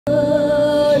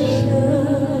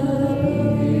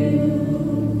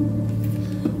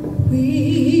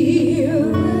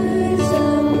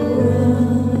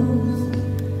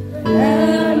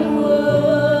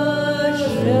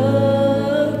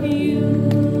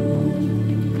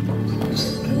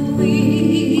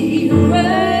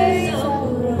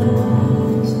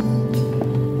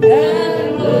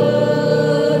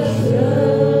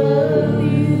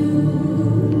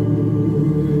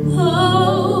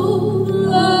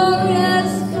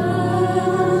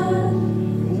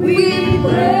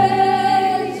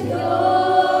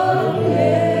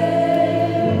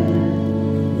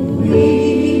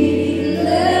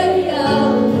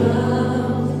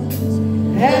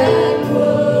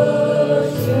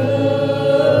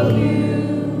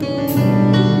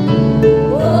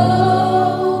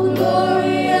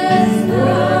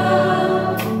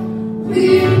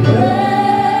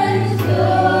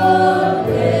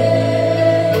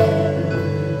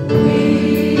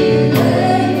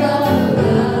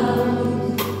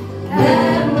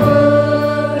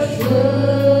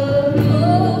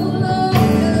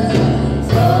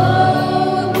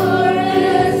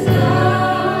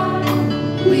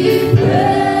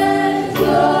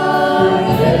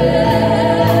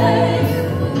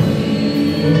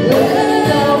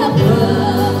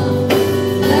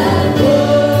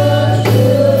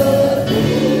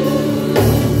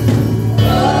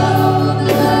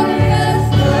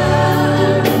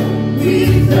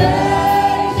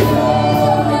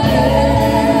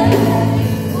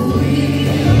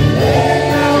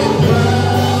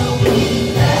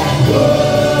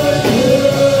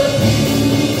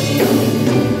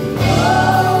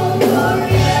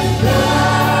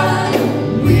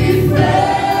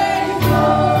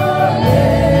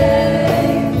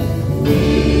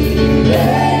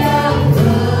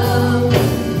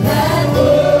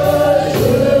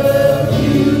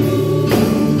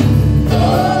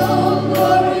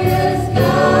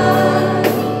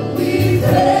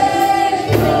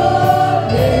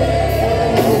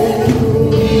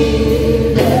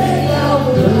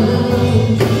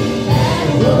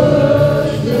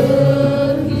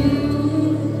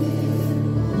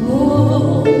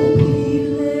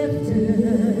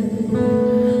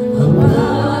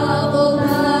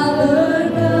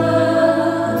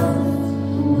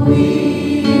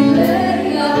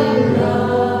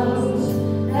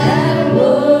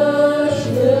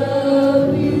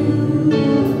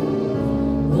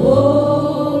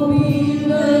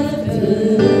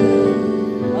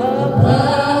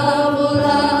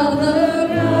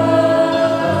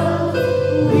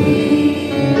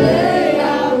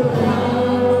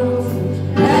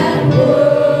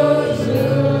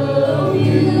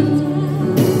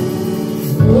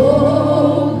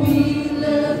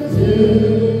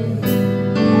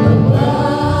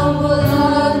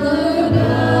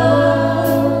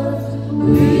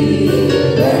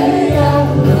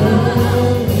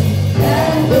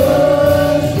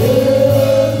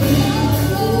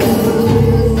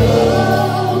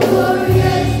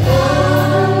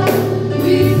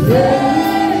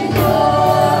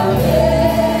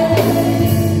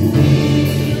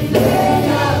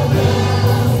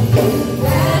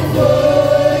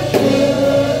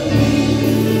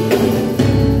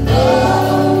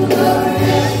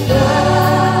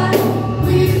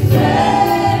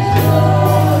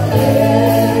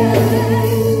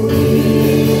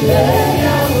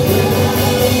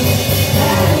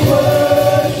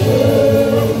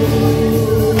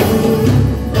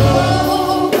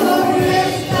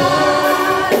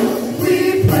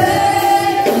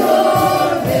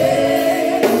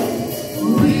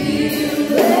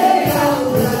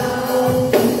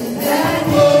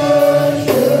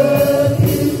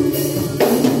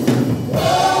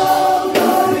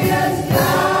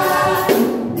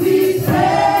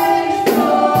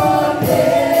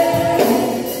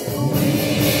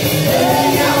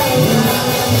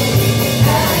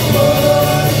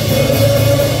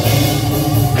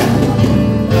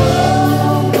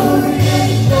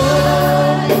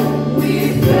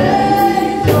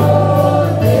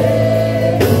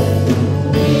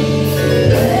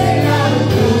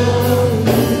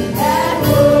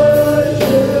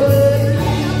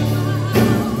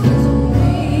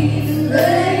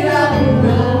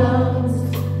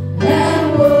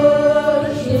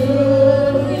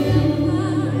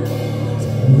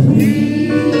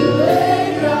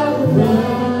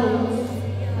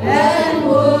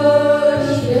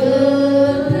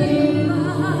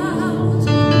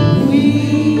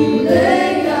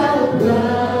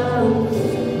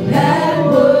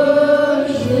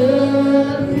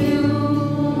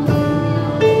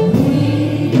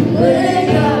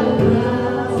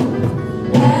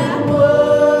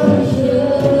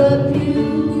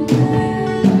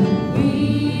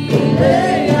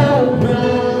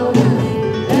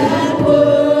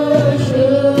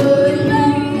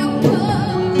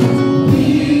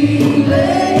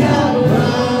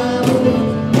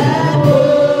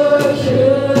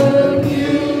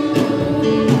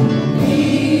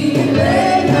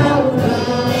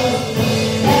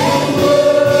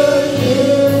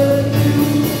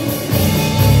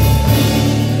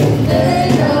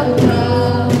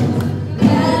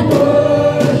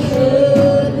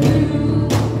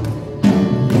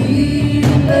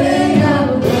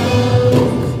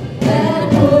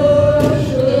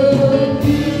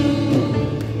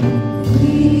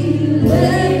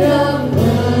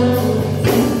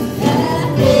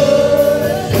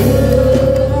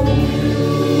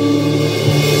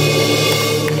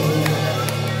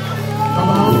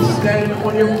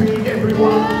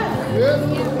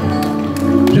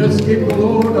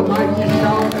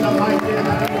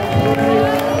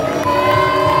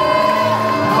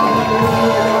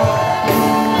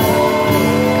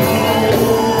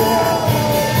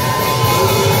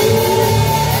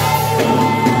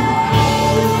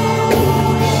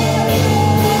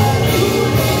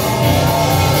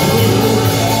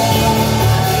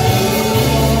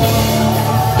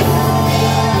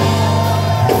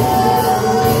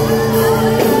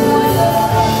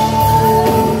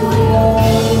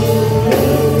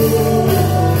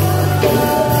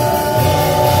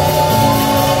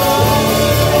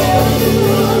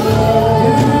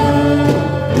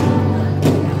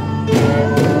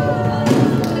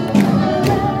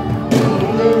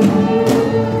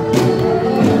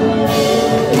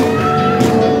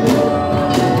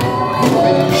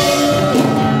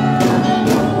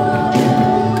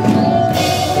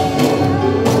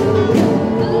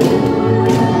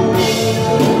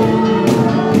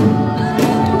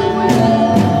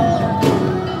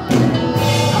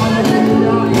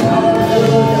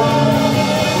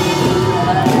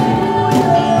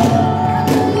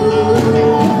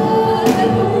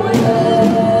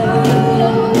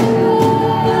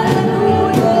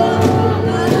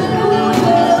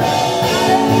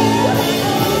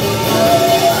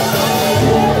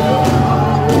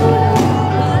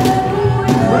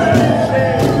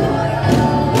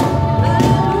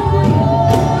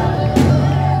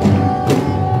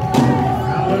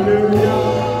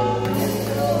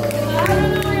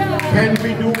Can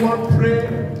we do one prayer?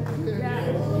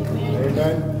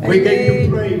 Amen. We're going to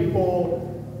pray for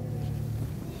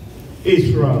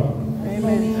Israel.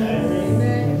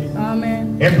 Amen.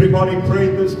 Amen. Everybody pray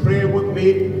this prayer with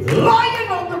me.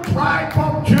 Lion of the tribe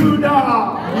of Judah.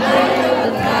 Lion of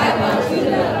the tribe of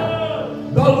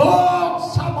Judah. The Lord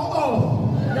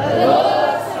Sabaoth. The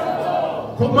Lord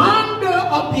Sabaoth. Commander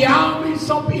of the armies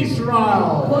of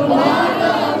Israel.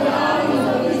 Commander of the armies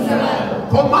of Israel.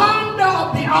 Commander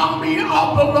of the army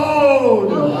of the Lord.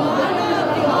 Commander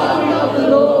of the army of the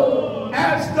Lord.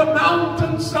 As the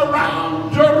mountains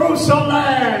surround Jerusalem.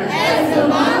 As the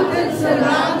mountains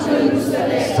surround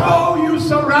Jerusalem. So you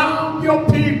surround your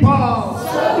people.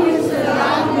 So you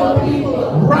surround your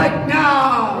people. Right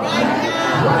now. Right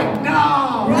now. Right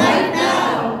now. Right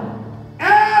now.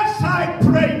 As I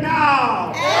pray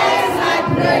now. As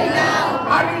I pray now.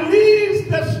 I release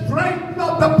the strength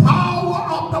of the power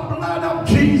of the blood of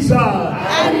Jesus.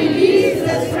 I release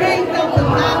the strength of the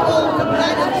power of the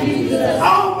blood of Jesus.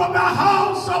 Over the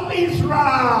house of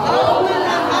Israel. Over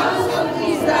the house of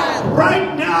Israel.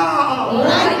 Right now.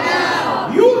 Right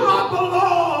now. You are the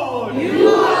Lord. You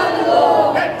are the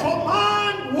Lord. That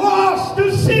command wars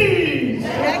to cease.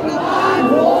 That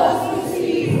command wars to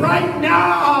cease. Right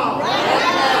now. Right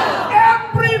now.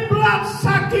 Every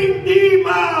blood-sucking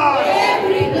demon.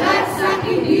 Every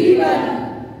blood-sucking demon.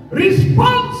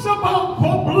 Responsible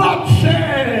for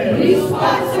bloodshed.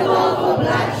 Responsible for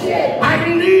bloodshed. I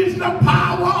release the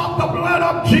power of the blood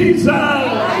of Jesus.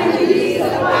 I release the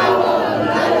power of the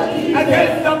blood of Jesus.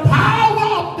 Against the power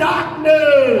of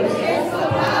darkness. Against the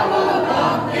power of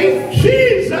darkness. In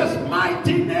Jesus'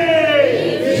 mighty name.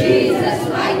 In Jesus'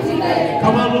 mighty name.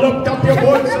 Come on, lift up your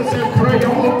voices and pray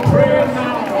your own prayer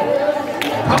now.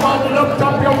 Come on, lift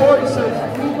up your voices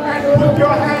and put your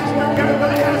hands together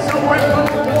as a weapon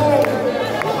of war.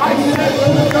 I said,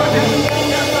 put your hands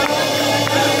together as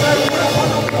a weapon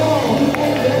of war.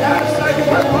 As a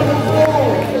weapon of war.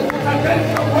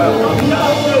 Against the work of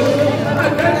darkness.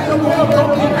 Against the work of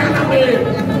the enemy.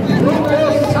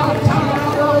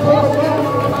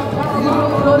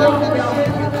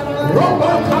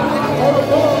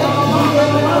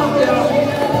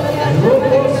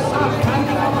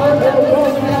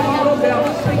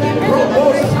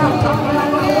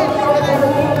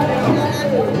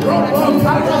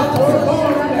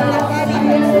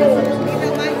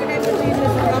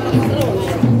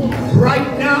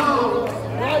 Right now,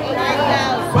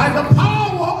 by the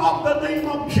power of the name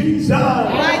of Jesus,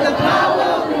 By the power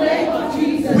of the name of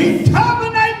Jesus. we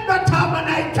terminate the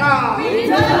terminator. We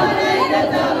terminate the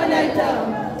terminator.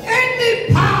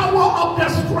 Any power of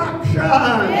destruction,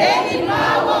 Any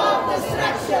power of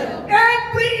destruction.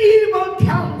 every evil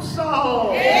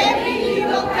counsel Every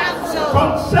evil counsel.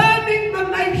 concerning the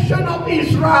nation of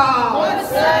Israel.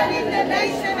 Concerning the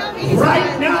nation of Israel.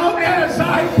 Right now, as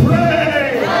I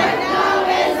pray, Right now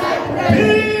as I pray.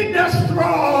 be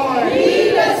destroyed.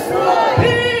 Be destroyed.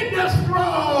 Be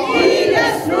destroyed. Be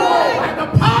destroyed. By the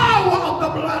power of the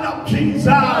blood of Jesus. By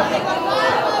the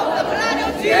power of the blood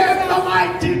of In Jesus. the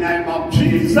mighty name of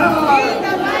Jesus. In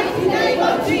the mighty name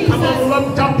of Jesus. Come on,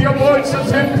 lift up your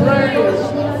voices and pray.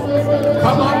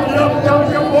 Come on, lift up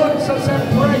your voices and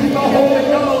pray the Holy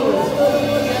Ghost.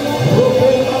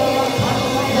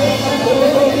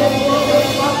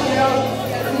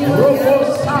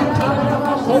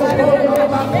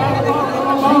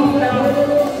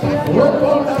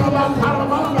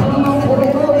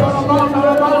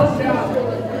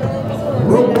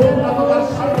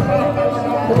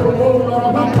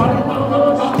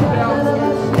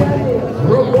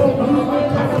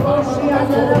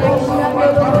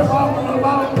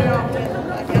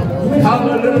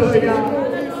 Hallelujah.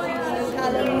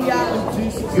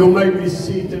 You may be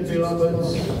seated,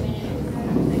 beloveds.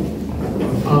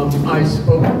 I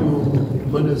spoke to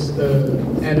Minister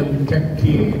Adam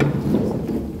Kepke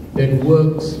that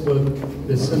works with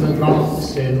the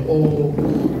synagogues and all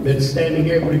that's standing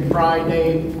every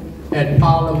Friday at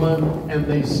Parliament, and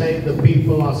they say the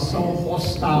people are so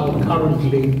hostile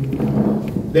currently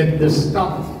that the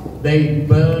stuff, they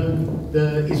burn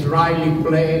the Israeli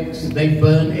flags, they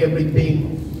burn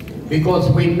everything, because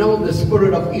we know the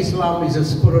spirit of Islam is a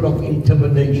spirit of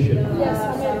intimidation.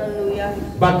 Yes, hallelujah.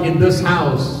 But in this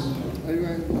house,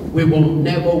 we will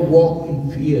never walk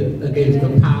in fear against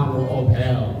the power of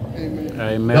hell.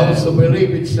 Amen. Those who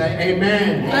believe it say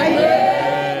amen.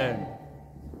 Amen.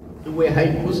 Do we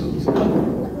hate Muslims?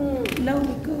 No,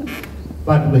 we could.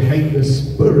 But we hate the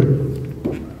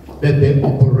spirit that they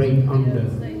operate under.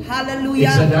 Hallelujah.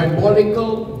 It's a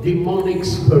diabolical, demonic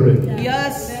spirit.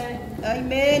 Yes.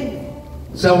 Amen.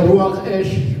 So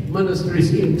RUACH-EISH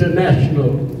Ministries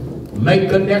International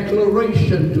make a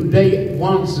declaration today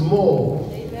once more.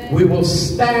 We will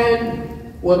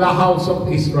stand with the house of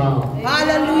Israel.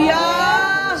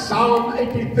 Hallelujah. Psalm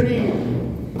 83.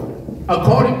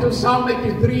 According to Psalm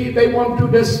 83, they want to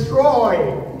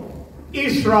destroy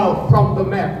Israel from the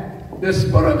map. The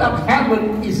spirit of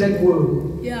heaven is at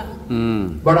work. Yeah.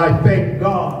 But I thank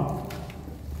God.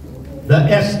 The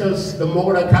Esthers, the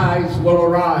Mordecais will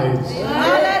arise.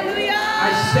 Hallelujah.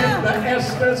 I said the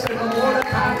Esthers and the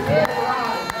Mordecais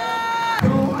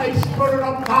will arise through a spirit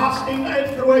of fasting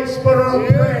and through a spirit of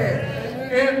prayer.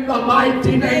 In the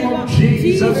mighty name of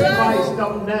Jesus Christ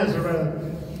of Nazareth.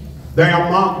 They are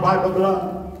marked by the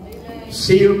blood,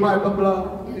 sealed by the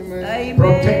blood,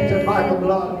 protected by the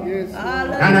blood.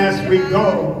 And as we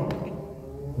go,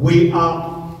 we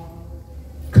are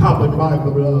covered by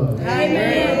the blood.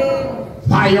 Amen.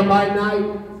 Fire by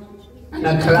night and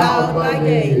a cloud by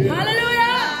day.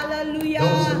 Hallelujah.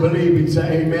 Those who believe it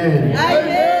say amen.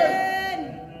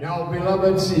 Amen. Now,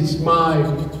 beloveds, it's my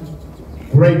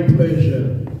great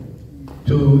pleasure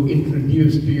to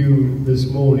introduce to you this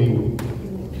morning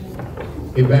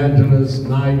Evangelist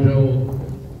Nigel.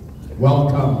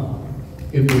 Welcome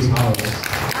in this house.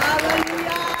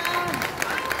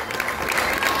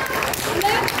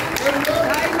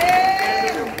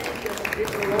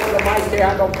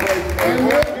 I don't pray.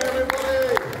 Amen, everybody.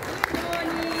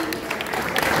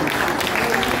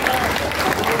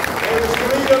 There is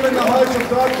freedom in the house of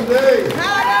God today.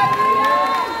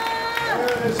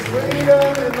 There is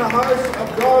freedom in the house of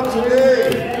God today.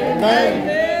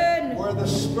 Amen. Where the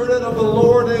Spirit of the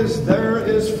Lord is, there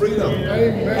is freedom.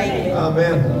 Amen.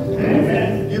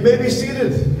 Amen. You may be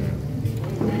seated.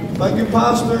 Thank you,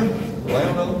 Pastor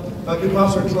Lionel. Thank you,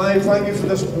 Pastor Clive. Thank you for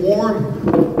this warm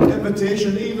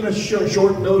invitation, even a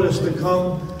short notice to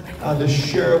come and to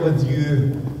share with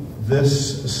you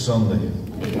this Sunday.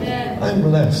 Amen. I'm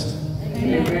blessed.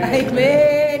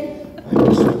 Amen. I'm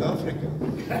in South Africa.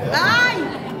 Aye.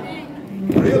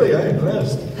 Really, I'm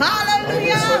blessed.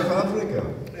 Hallelujah. I'm in South Africa.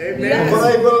 Amen. But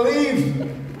I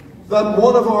believe that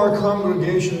one of our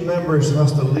congregation members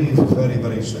has to leave very,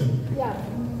 very soon.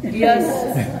 Yes.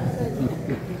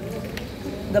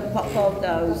 The pop of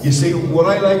those. You see, what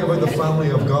I like about the family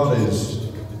of God is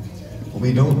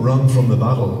we don't run from the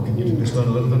battle. Can you take this down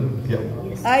a little bit?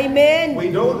 Yeah. Amen.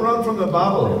 We don't run from the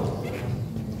battle.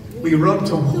 We run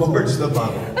towards the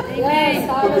battle. Yes.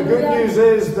 But the good news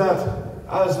is that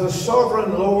as the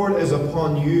sovereign Lord is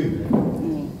upon you,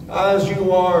 as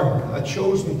you are a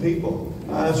chosen people,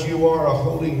 as you are a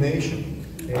holy nation,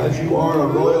 as you are a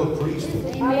royal priesthood,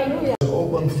 it's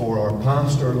open for our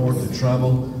pastor, Lord, to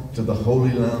travel to the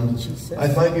Holy Land. I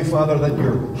thank you, Father, that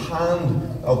your hand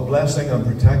of blessing and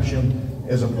protection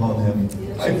is upon him.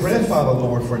 I pray, Father,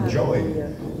 Lord, for joy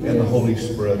in the Holy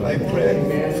Spirit. I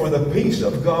pray for the peace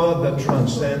of God that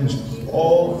transcends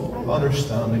all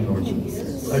understanding, Lord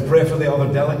Jesus. I pray for the other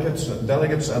delegates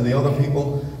and the other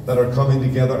people that are coming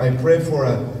together. I pray for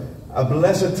a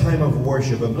blessed time of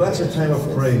worship, a blessed time of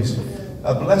praise,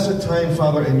 a blessed time,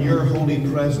 Father, in your holy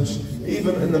presence,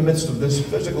 even in the midst of this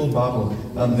physical battle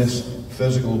and this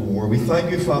physical war. We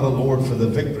thank you, Father, Lord, for the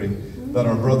victory that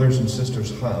our brothers and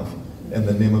sisters have. In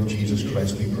the name of Jesus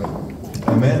Christ we pray.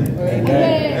 Amen.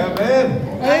 Amen. Amen.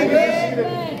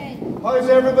 Amen. How's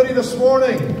everybody this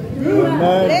morning?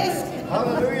 Amen.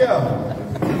 Hallelujah.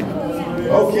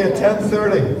 Okay,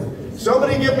 10:30.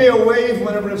 Somebody give me a wave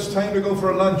whenever it's time to go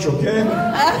for lunch, okay?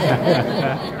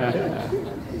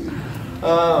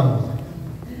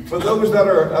 For those that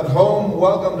are at home,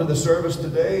 welcome to the service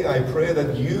today. I pray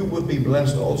that you would be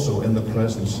blessed also in the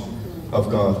presence of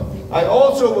God. I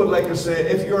also would like to say,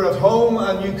 if you're at home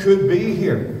and you could be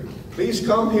here, please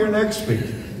come here next week.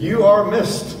 You are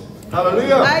missed.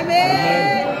 Hallelujah.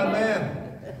 Amen. Amen.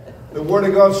 The Word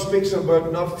of God speaks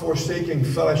about not forsaking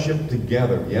fellowship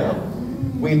together. Yeah?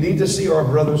 We need to see our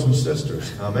brothers and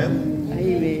sisters. Amen.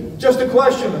 Amen. Just a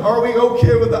question. Are we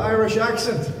okay with the Irish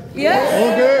accent? Yes.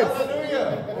 All good.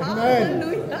 Hallelujah.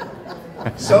 Hallelujah.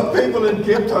 Some people in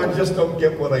Cape Town just don't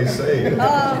get what I say.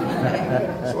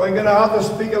 So I'm going to have to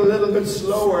speak a little bit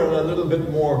slower and a little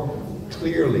bit more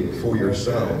clearly for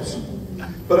yourselves.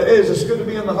 But it's good to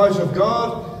be in the house of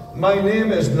God. My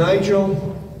name is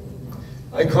Nigel.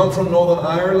 I come from Northern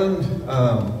Ireland.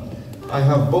 I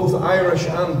have both Irish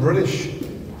and British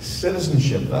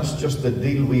citizenship. That's just the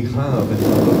deal we have in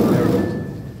Northern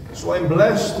Ireland. So I'm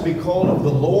blessed to be called of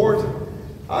the Lord.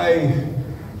 I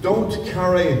don't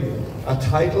carry a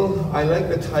title. I like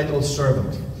the title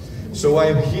servant. So I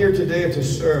am here today to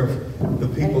serve the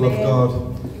people of God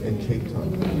in Cape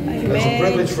Town. It's a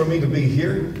privilege for me to be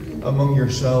here among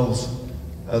yourselves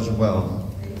as well.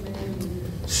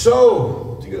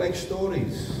 So, to you like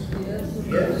stories?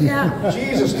 Yeah.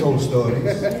 Jesus told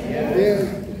stories.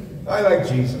 I like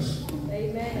Jesus.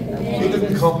 He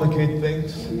didn't complicate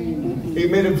things. He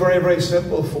made it very, very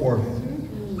simple for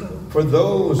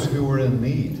those who were in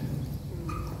need.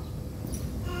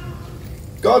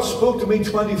 God spoke to me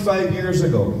 25 years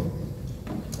ago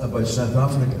about South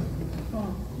Africa.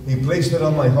 He placed it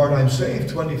on my heart. I'm saved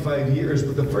 25 years,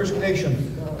 but the first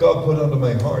nation God put under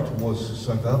my heart was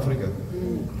South Africa.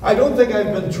 I don't think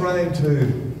I've been trying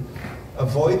to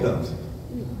avoid that.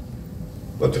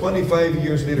 But 25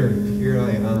 years later, here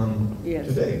I am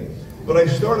today. But I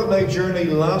started my journey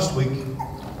last week,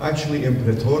 actually in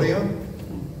Pretoria.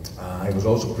 I was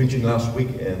also preaching last week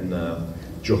in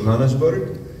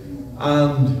Johannesburg.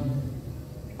 And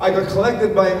I got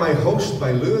collected by my host,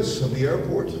 by Lewis, at the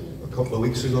airport a couple of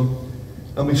weeks ago.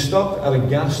 And we stopped at a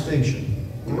gas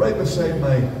station right beside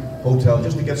my hotel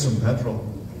just to get some petrol.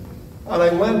 And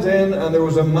I went in and there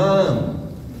was a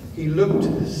man. He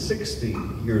looked 60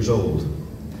 years old.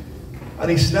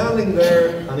 And he's standing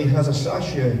there and he has a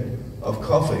sachet of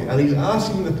coffee. And he's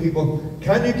asking the people,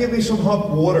 can you give me some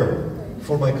hot water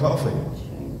for my coffee?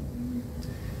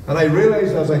 And I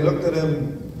realized as I looked at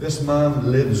him, this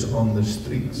man lives on the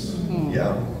streets.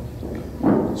 Yeah.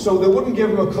 So they wouldn't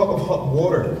give him a cup of hot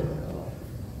water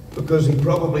because he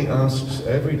probably asks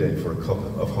every day for a cup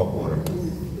of hot water.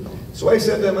 So I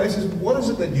said to him, I said, what is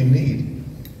it that you need?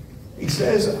 He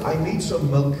says, I need some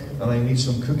milk and I need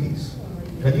some cookies.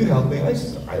 Can you help me? I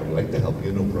said, I would like to help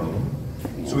you, no problem.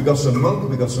 So we got some milk,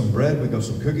 we got some bread, we got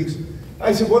some cookies.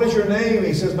 I said, what is your name?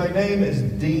 He says, my name is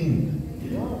Dean.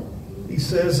 He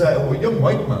says, well, young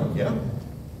white man, yeah?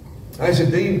 I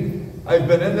said, Dean, I've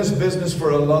been in this business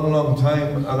for a long, long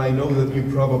time, and I know that you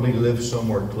probably live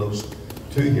somewhere close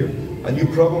to here. And you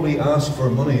probably ask for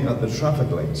money at the traffic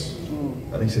lights.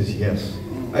 And he says, yes.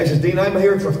 I said, Dean, I'm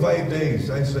here for 5 days.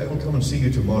 I said, I will come and see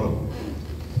you tomorrow.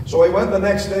 So I went the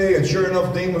next day, and sure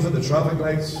enough, Dean was at the traffic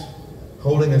lights,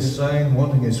 holding his sign,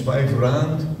 wanting his 5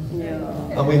 rand.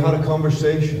 And we had a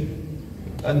conversation.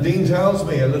 And Dean tells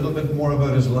me a little bit more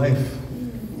about his life.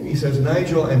 He says,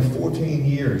 Nigel, I'm 14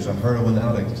 years a heroin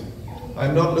addict.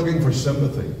 I'm not looking for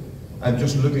sympathy. I'm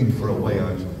just looking for a way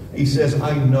out. He says,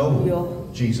 I know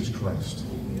Jesus Christ.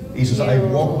 He says, I've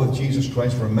walked with Jesus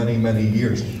Christ for many, many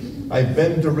years. I've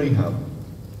been to rehab.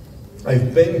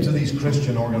 I've been to these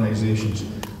Christian organizations.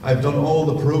 I've done all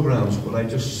the programs, but I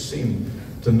just seem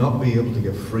to not be able to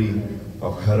get free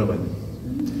of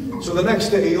heroin. So the next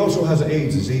day, he also has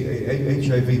AIDS, he's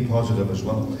HIV positive as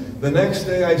well. The next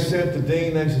day I said to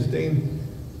Dean, I said, Dean,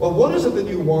 well, what is it that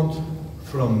you want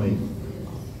from me?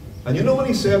 And you know what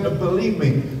he said? Believe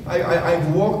me, I've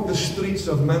walked the streets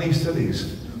of many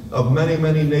cities, of many,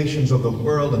 many nations of the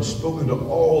world, and spoken to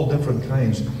all different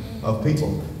kinds of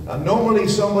people. And normally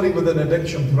somebody with an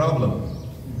addiction problem,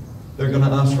 they're going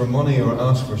to ask for money or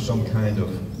ask for some kind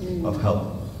of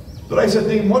help. But I said,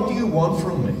 Dean, what do you want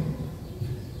from me?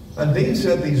 And Dean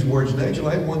said these words, Nigel,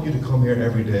 I want you to come here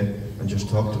every day and just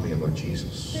talk to me about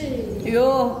Jesus.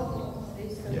 Yeah.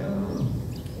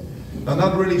 And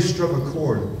that really struck a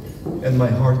chord in my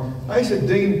heart. I said,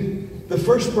 Dean, the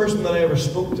first person that I ever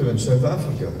spoke to in South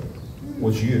Africa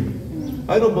was you.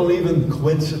 I don't believe in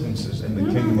coincidences in the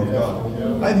kingdom of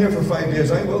God. I'm here for 5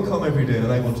 days. I will come every day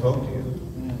and I will talk to you.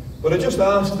 But I just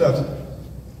asked that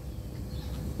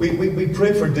we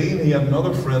pray for Dean. He had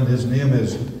another friend. His name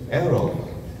is Errol.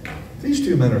 These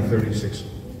two men are 36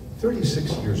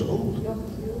 years old.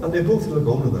 And they both look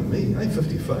older than me. I'm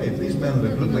 55. These men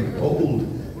look like old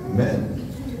men.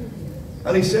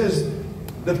 And he says,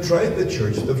 they've tried the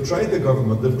church, they've tried the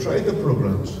government, they've tried the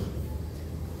programs.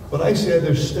 But I say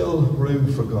there's still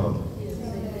room for God.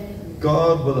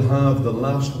 God will have the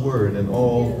last word in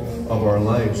all of our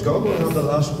lives. God will have the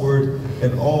last word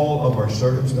in all of our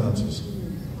circumstances.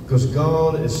 Because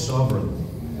God is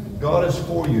sovereign. God is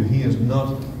for you. He is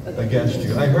not against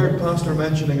you. I heard Pastor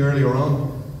mentioning earlier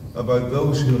on about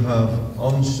those who have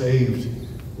unsaved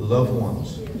loved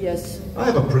ones. Yes. I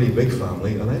have a pretty big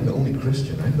family, and I'm the only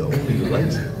Christian. I'm the only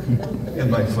light in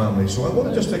my family. So I want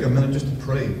to just take a minute just to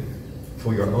pray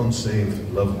for your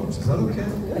unsaved loved ones. Is that okay?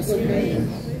 Yes, okay.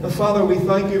 And Father, we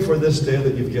thank you for this day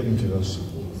that you've given to us.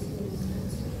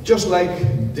 Just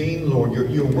like Dean, Lord,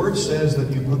 your word says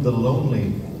that you put the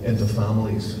lonely into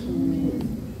families.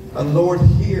 And Lord,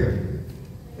 here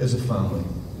is a family.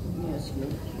 Yes,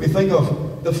 Lord. We think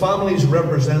of the families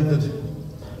represented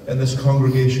in this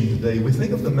congregation today. We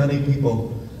think of the many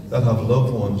people that have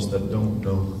loved ones that don't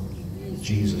know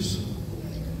Jesus.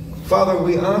 Father,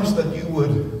 we ask that you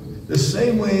would, the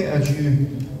same way as you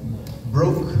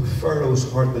broke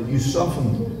Pharaoh's heart, that you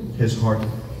softened his heart,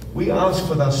 We ask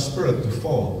for that Spirit to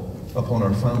fall upon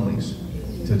our families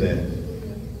today.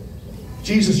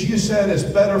 Jesus, you said it's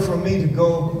better for me to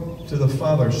go to the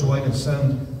Father so I can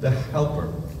send the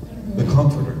Helper, the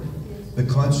Comforter, the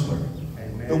Counselor.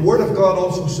 The Word of God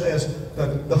also says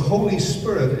that the Holy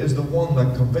Spirit is the one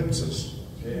that convicts us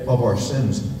of our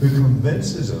sins, who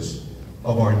convinces us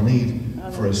of our need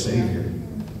for a Savior.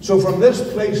 So from this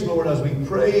place, Lord, as we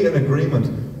pray in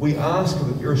agreement, we ask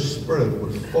that your Spirit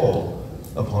would fall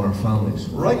upon our families.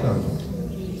 Right now, Lord.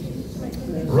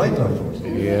 Right now, Lord.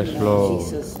 Yes,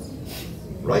 Lord.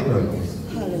 Right now, Lord.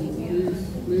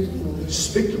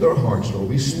 Speak to their hearts, Lord.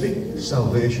 We speak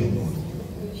salvation, Lord.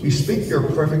 We speak your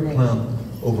perfect plan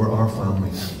over our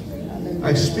families.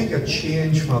 I speak a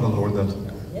change, Father, Lord, that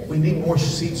we need more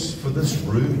seats for this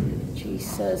room.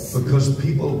 Jesus. Because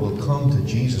people will come to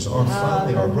Jesus, our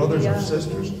family, our brothers, our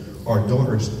sisters, our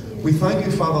daughters. We thank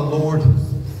you, Father, Lord,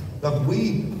 that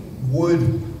we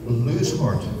would lose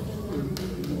heart,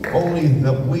 only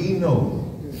that we know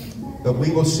that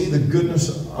we will see the goodness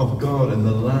of God in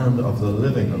the land of the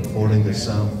living, according to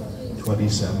Psalm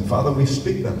 27. Father, we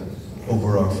speak that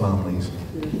over our families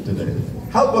today.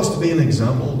 Help us to be an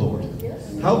example, Lord.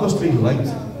 Help us to be light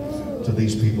to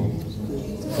these people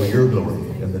for your glory,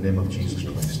 in the name of Jesus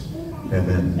Christ.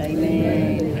 Amen.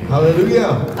 Amen.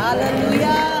 Hallelujah.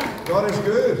 Hallelujah. God is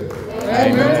good.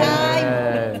 Every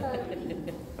time.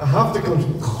 I have to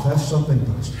confess something,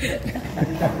 Pastor.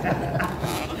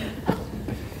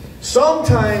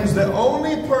 Sometimes the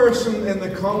only person in the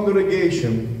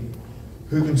congregation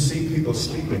who can see people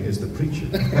sleeping is the preacher.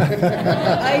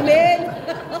 Amen.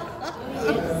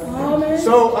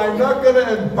 So I'm not going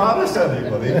to embarrass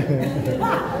anybody.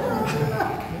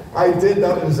 I did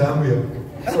that in Zambia.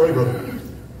 Sorry, brother.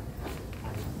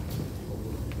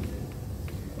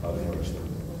 I understand.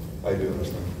 I do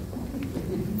understand.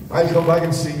 I'll come back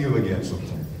and see you again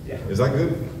sometime. Is that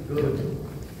good? Good.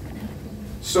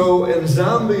 So in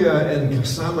Zambia, in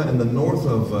Kasama, in the north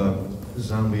of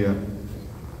Zambia,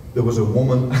 there was a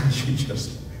woman, she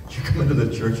came into the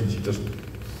church and she just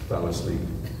fell asleep.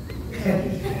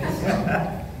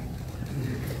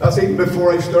 That's even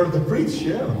before I started to preach,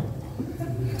 yeah.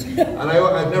 And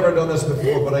I've never done this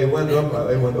before, but I went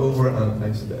over and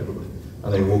I said to everybody,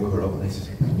 and I woke her up and I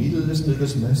said, you need to listen to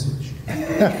this message.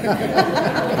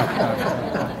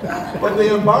 But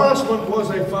the embarrassment was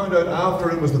I found out after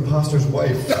it was the pastor's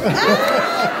wife.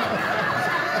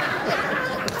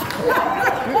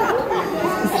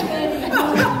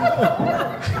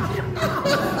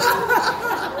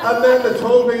 And then they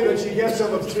told me that she gets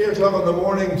up at 3 o'clock in the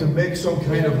morning to make some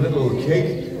kind of little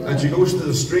cake, and she goes to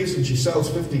the streets and she sells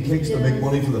 50 cakes to make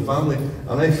money for the family,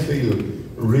 and I feel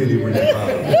really, really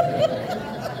bad.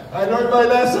 I learned my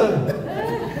lesson.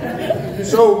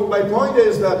 So my point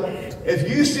is that if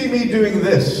you see me doing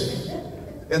this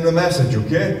in the message,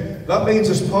 okay, that means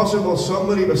it's possible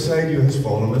somebody beside you has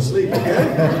fallen asleep,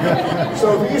 okay?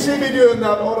 So if you see me doing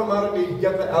that, automatically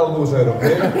get the elbows out,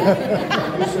 okay?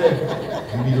 And you say,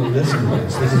 you need to listen to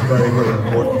this. This is very, very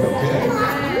important, okay?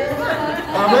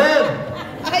 Amen.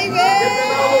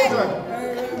 Amen.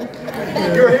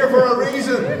 You're here for a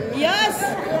reason. Yes.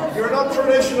 You're not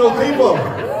traditional people.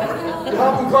 You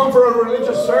haven't come for a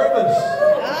religious service.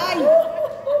 Aye.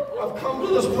 I've come to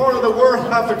this part of the world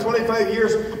after 25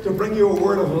 years to bring you a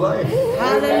word of life.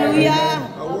 Hallelujah.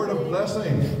 A word of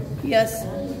blessing. Yes.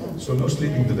 So no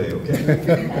sleeping today,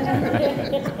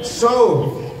 okay?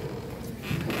 So,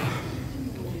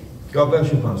 God bless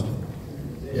you, Pastor.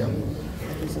 Yeah.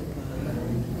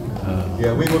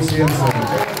 Yeah, we will see him soon,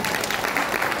 okay?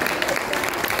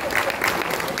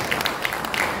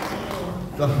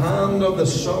 The hand of the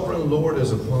sovereign Lord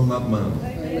is upon that man.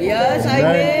 Yes,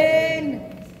 amen.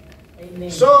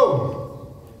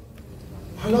 So,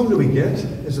 how long do we get?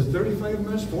 Is it 35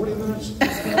 minutes, 40 minutes?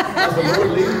 As the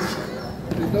Lord leads?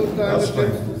 That's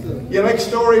fine. You like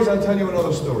stories? I'll tell you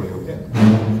another story, okay?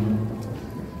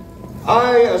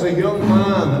 I, as a young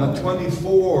man at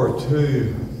 24,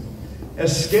 to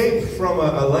escape from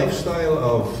a lifestyle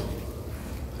of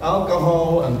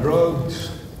alcohol and drugs,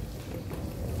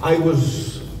 I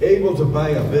was able to buy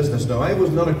a business. Now, I was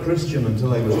not a Christian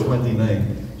until I was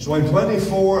 29. So I'm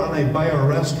 24 and I buy a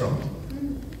restaurant.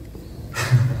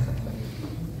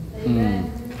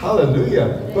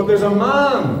 Hallelujah. But there's a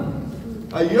man,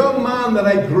 a young man that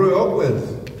I grew up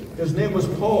with. His name was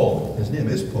Paul. His name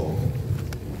is Paul.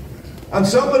 And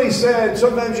somebody said,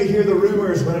 sometimes you hear the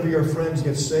rumors whenever your friends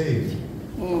get saved.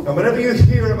 And whenever you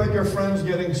hear about your friends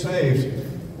getting saved,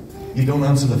 you don't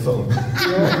answer the phone.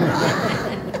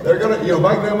 They're gonna,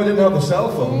 back then we didn't have the cell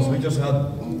phones, we just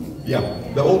had, yeah.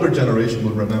 The older generation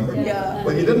will remember. Yeah.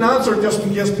 But you didn't answer just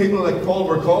in case people like Paul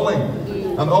were calling.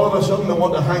 And all of a sudden they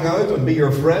want to hang out and be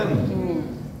your friend.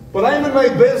 But I'm in my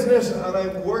business and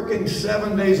I'm working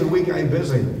 7 days a week. I'm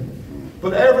busy.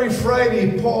 But every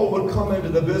Friday Paul would come into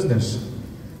the business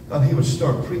and he would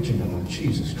start preaching about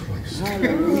Jesus Christ.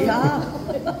 Hallelujah.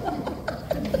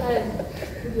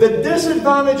 The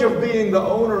disadvantage of being the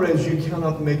owner is you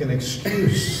cannot make an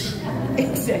excuse.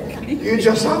 Exactly. You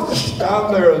just have to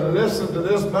stand there and listen to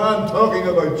this man talking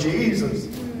about Jesus.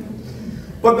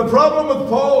 But the problem with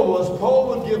Paul was Paul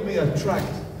would give me a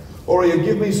tract, or he'd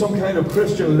give me some kind of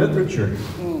Christian literature.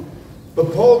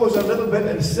 But Paul was a little bit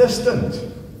insistent.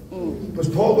 Because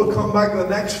Paul would come back the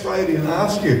next Friday and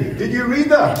ask you, did you read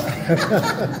that?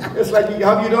 It's like,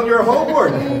 have you done your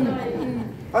homework? And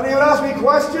he would ask me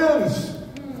questions.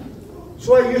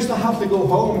 So I used to have to go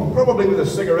home, probably with a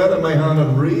cigarette in my hand,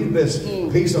 and read this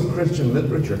piece of Christian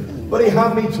literature. But he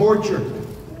had me tortured.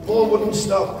 Paul wouldn't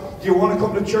stop. Do you want to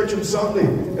come to church on Sunday?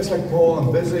 It's like, Paul,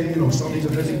 I'm busy. You know, Sunday's a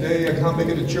busy day. I can't make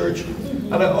it to church.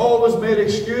 And I always made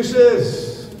excuses.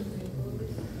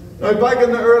 Now, back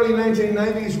in the early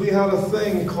 1990s, we had a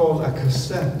thing called a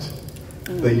cassette.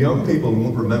 The young people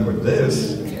won't remember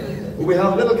this. But we had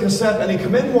a little cassette, and he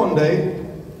came in one day,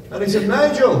 and he said,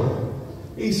 Nigel,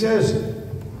 he says,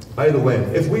 by the way,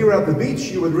 if we were at the beach,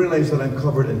 you would realize that I'm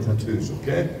covered in tattoos,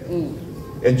 okay?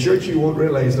 In church, you won't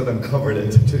realize that I'm covered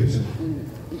in tattoos.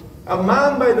 A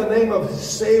man by the name of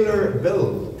Sailor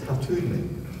Bill tattooed me.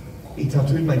 He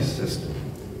tattooed my sister.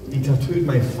 He tattooed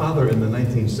my father in the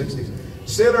 1960s.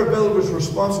 Sailor Bill was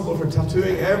responsible for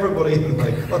tattooing everybody in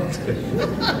my country.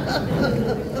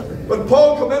 But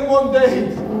Paul came in one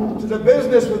day to the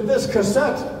business with this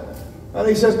cassette, and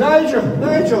he says,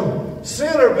 Nigel,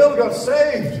 Sailor Bill got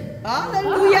saved.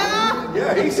 Hallelujah.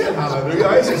 Yeah, he said hallelujah.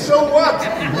 I said, so what?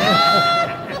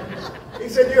 He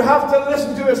said, you have to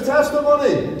listen to his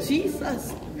testimony.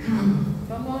 Jesus.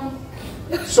 Come on.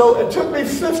 So it took me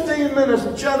 15 minutes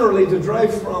generally to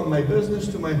drive from my business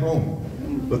to my home.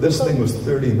 But this thing was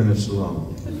 30 minutes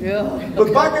long. Yeah.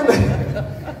 But back in the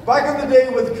day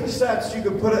with cassettes, you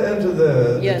could put it into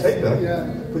the tape deck. Yeah.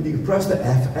 But you could press the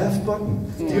FF button.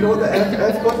 Do you know what the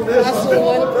FF button is? Fast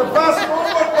forward. The fast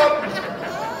forward button.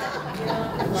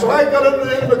 So I got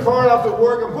in the car after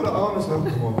work and put it on and said,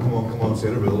 come on,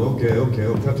 Sailor Bill. Okay,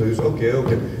 tattoos, okay.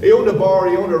 He owned a bar,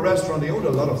 he owned a restaurant, he owned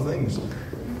a lot of things.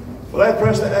 But I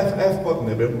pressed the FF button,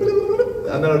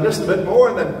 and then I listened a bit more,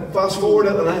 and then fast forward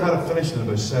it, and I had it finished in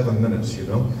about 7 minutes, you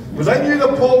know. Because I knew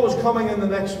that Paul was coming in the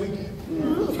next week.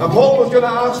 And Paul was going to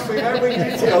ask me every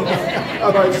detail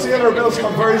about Sailor Bill's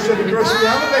conversion to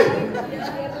Christianity.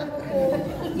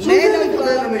 So really come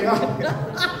in the eye.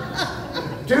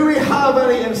 Do we have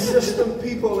any insistent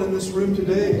people in this room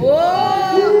today?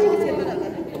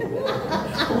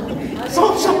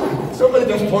 Somebody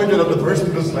just pointed at the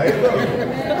person beside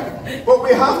them. But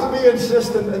we have to be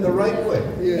insistent in the right way.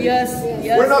 Yes.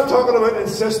 We're not talking about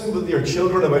insistent with your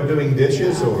children about doing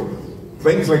dishes or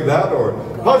things like that, or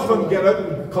husband, get out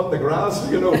and cut the grass,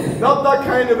 you know. Not that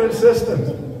kind of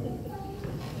insistent.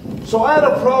 So I had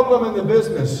a problem in the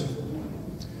business.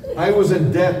 I was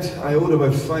in debt. I owed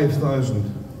about $5,000.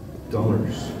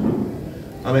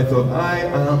 And I thought, I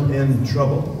am in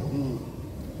trouble.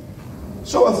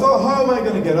 So I thought, how am I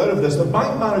going to get out of this? The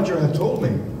bank manager had told me,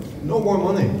 no more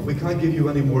money. We can't give you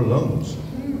any more loans.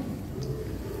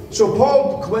 So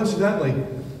Paul, coincidentally,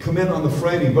 came in on the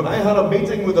Friday, but I had a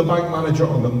meeting with the bank manager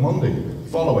on the Monday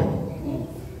following.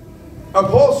 And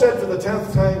Paul said for the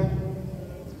 10th time,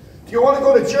 do you want to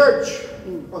go to church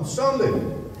on Sunday?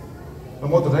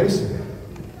 And what did I say?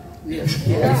 Yes.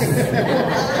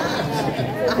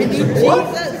 What?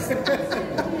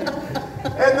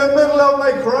 In the middle of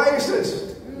my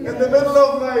crisis, in the middle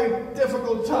of my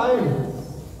difficult time,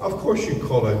 of course you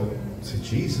call out to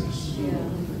Jesus.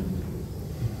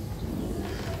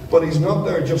 But he's not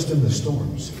there just in the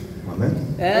storms.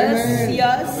 Amen?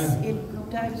 Yes.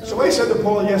 Amen. So I said to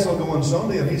Paul, yes, I'll go on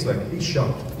Sunday. And he's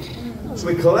shocked. So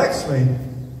he collects me,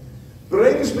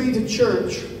 brings me to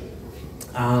church,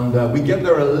 and we get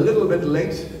there a little bit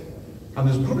late. And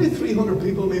there's probably 300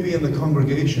 people maybe in the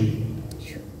congregation.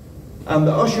 And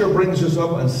the usher brings us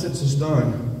up and sits us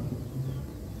down.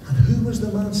 And who was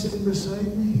the man sitting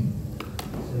beside me?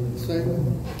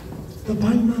 The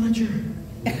bank manager.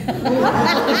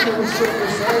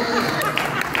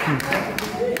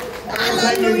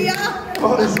 Hallelujah.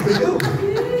 God is real.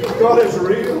 God is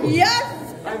real.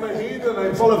 Yes. I'm a heathen.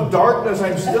 I'm full of darkness.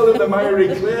 I'm still in the miry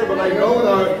clay. But I know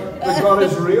now that God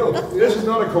is real. This is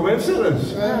not a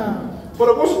coincidence. But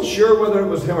I wasn't sure whether it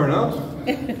was him or not.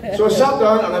 So I sat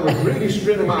down and I was really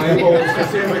straining my eyeballs to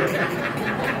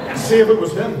see see if it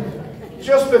was him.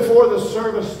 Just before the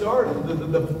service started,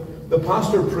 the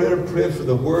pastor prayed for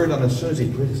the word, and as soon as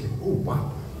he prayed, he's like, oh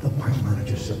wow, the bank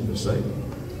manager's sitting beside me.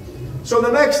 So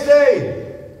the next day,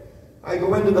 I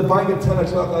go into the bank at 10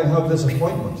 o'clock and I have this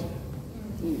appointment.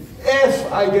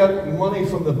 If I get money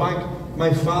from the bank,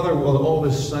 my father will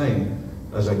always sign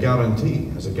as a guarantee,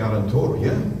 as a guarantor,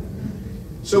 yeah?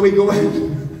 So we go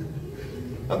in,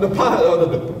 and the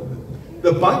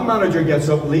bank manager gets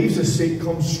up, leaves his seat,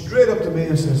 comes straight up to me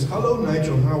and says, hello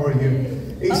Nigel, how are you?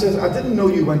 He says, I didn't know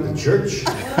you went to church.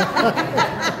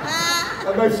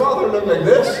 And my father looked like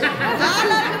this.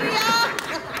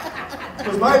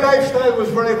 Because my lifestyle was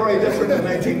very, very different in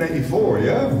 1994,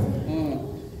 yeah?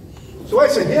 So I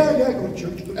said, yeah, go to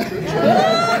church, go to church.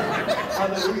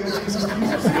 Hallelujah, Jesus,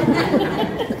 Jesus.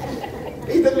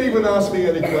 He didn't even ask me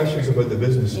any questions about the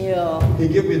business. Yeah. He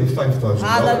gave me the $5,000.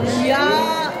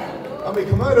 Hallelujah. And we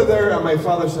come out of there, and my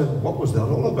father said, what was that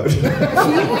all about?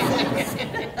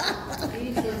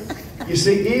 You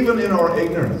see, even in our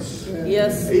ignorance,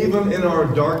 yes, even in our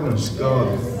darkness,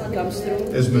 God comes through.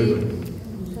 Is moving.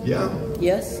 Yeah?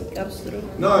 Yes, it comes through.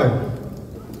 Now,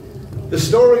 the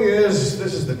story is,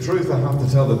 this is the truth, I have to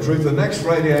tell the truth. The next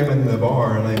Friday I'm in the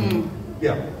bar, and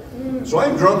so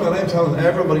I'm drunk and I'm telling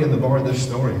everybody in the bar this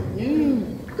story.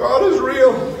 God is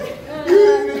real.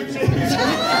 You need Jesus.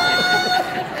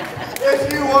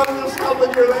 If you want this help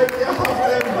in your life, you have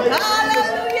to invite Jesus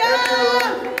in your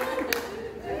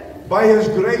life. By His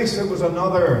grace, it was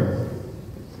another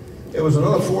 4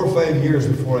 or 5 years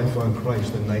before I found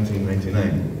Christ in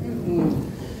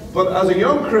 1999. But as a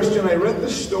young Christian, I read the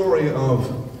story of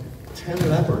 10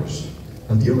 lepers.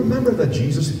 And do you remember that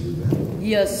Jesus healed them?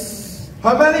 Yes.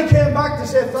 How many came back to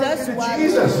say thank you to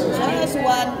Jesus? Just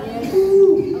one.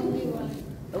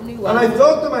 Only one. And I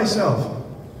thought to myself,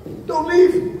 don't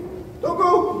leave. Don't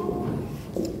go.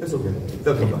 It's okay.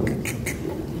 They'll come back.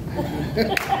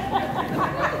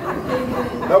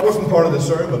 That wasn't part of the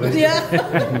sermon. Yeah.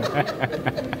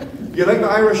 You like the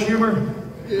Irish humor?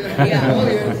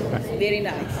 Yeah. Very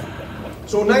nice.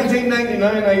 So in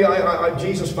 1999,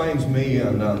 Jesus finds me,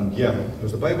 and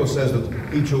because the Bible says that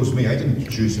He chose me. I didn't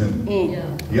choose Him.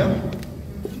 Yeah.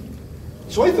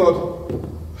 So I thought,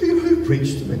 who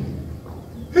preached to me?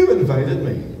 Who invited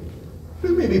me?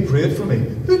 Who maybe prayed for me?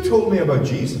 Who told me about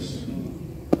Jesus?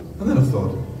 And then I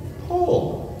thought,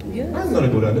 Paul. Yes. I'm going to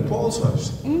go down to Paul's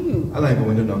house. And I'm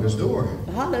going to knock his door.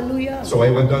 Hallelujah. So I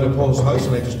went down to Paul's house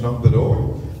and I just knocked the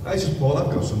door. I said, Paul,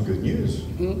 I've got some good news.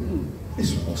 He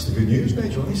said, what's the good news,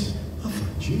 Nigel? I said, I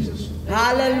found Jesus.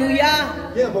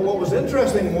 Hallelujah. Yeah, but what was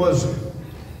interesting was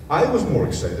I was more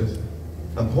excited.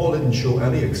 And Paul didn't show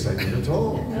any excitement at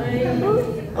all.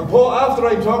 And Paul, after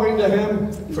I'm talking to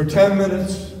him for 10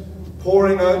 minutes,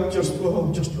 pouring out just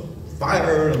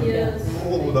fire and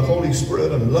the Holy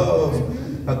Spirit and love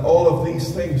and all of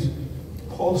these things,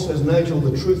 Paul says, Nigel,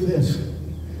 the truth is,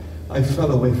 I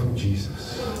fell away from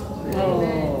Jesus.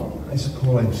 I said,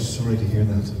 Paul, I'm sorry to hear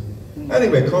that.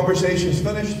 Anyway, conversation's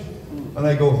finished, and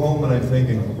I go home and I'm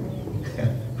thinking,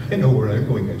 I know where I'm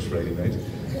going next Friday night.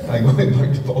 I'm going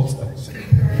back to Paul's house. I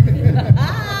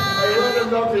went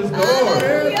and knocked his door. I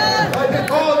said,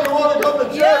 Paul, you want to come to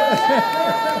church?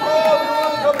 Paul, you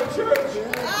want to come to church?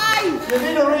 You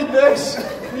need to read this.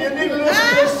 You need to listen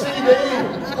to this CD.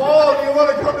 Paul, you want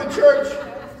to come to church?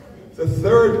 The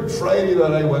third Friday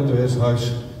that I went to his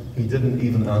house, he didn't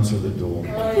even answer the door.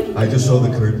 I just saw the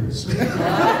curtains.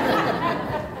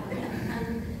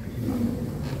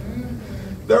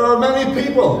 There are many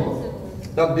people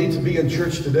that need to be in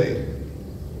church today.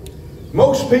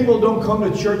 Most people don't come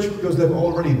to church because they've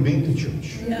already been to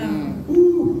church.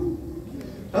 Ooh,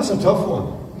 that's a tough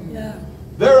one.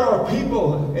 There are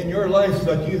people in your life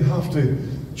that you have to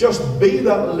just be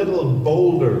that little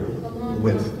boulder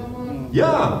with.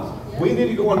 Yeah, we need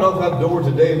to go and knock that door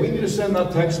today. We need to send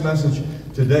that text message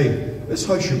today. This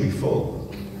house should be full.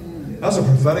 That's a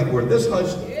prophetic word. This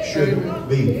house should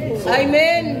be full.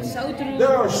 Amen. So true.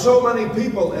 There are so many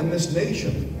people in this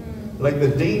nation, like the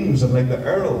Deans and like the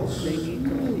Earls,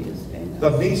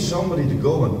 that need somebody to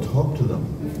go and talk to them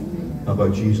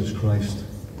about Jesus Christ.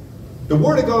 The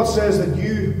Word of God says that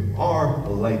you are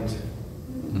light.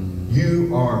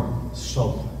 You are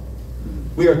salt.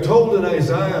 We are told in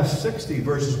Isaiah 60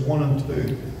 verses 1 and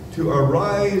 2 to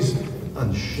arise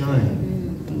and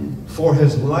shine, for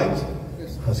His light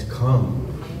has come,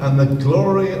 and the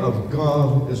glory of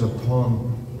God is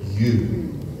upon you.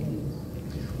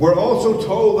 We're also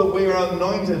told that we are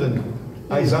anointed in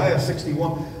Isaiah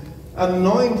 61,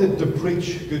 anointed to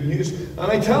preach good news. And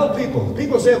I tell people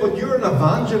say, but you're an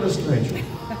evangelist, Nigel.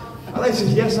 And I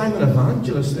said, yes, I'm an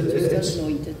evangelist.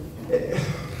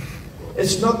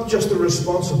 It's not just the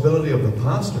responsibility of the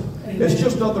pastor. It's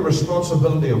just not the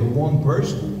responsibility of one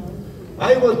person.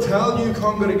 I will tell you,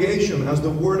 congregation, as the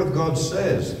Word of God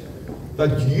says,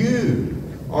 that you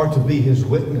are to be His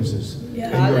witnesses in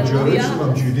your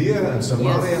Jerusalem, Judea, and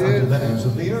Samaria, and to the ends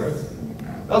of the earth.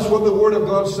 That's what the Word of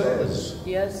God says.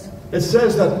 Yes. It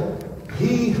says that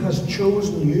He has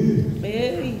chosen you.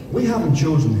 We haven't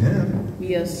chosen Him.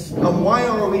 Yes. And why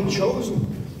are we chosen?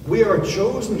 We are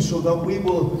chosen so that we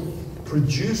will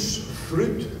produce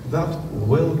fruit that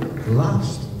will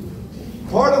last.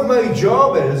 Part of my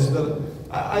job is that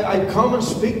I come and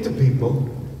speak to people,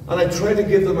 and I try to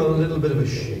give them a little bit of a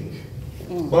shake.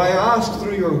 But I ask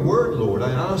through your Word, Lord,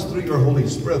 I ask through your Holy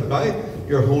Spirit, by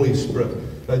your Holy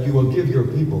Spirit, that you will give your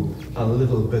people a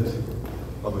little bit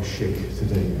of a shake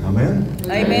today. Amen?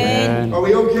 Amen. Are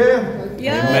we okay?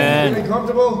 Yes. Amen. Feeling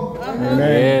comfortable?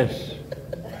 Yes.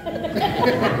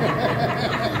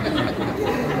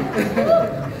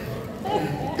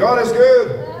 God is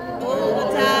good. All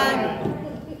the time.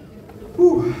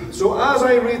 Whew. So as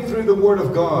I read through the Word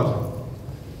of God,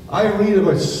 I read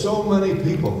about so many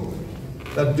people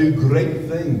that do great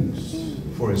things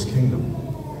for His kingdom.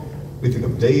 We think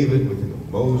of David, we think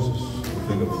of Moses, we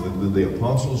think of the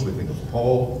apostles, we think of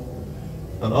Paul,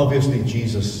 and obviously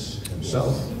Jesus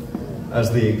Himself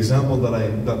as the example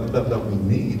that we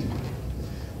need.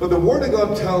 But the Word of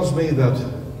God tells me that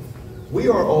we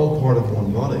are all part of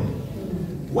one body.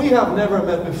 We have never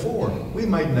met before. We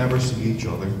might never see each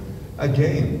other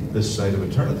again this side of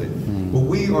eternity. But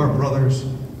we are brothers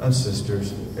and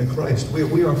sisters in Christ.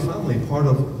 We are family, part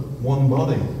of one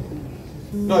body.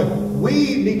 Now,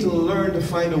 we need to learn to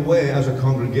find a way as a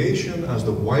congregation, as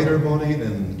the wider body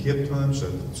in Cape Town,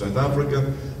 South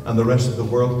Africa, and the rest of the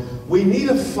world. We need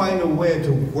to find a way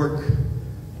to work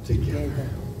together.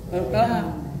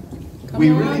 We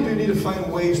really do need to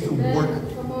find ways to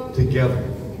work together.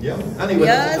 Yeah. Anyway,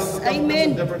 yes, that's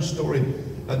amen. a different story,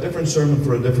 a different sermon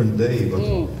for a different day. But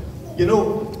you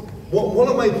know, one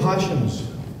of my passions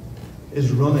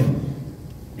is running.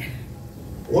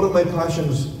 One of my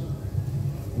passions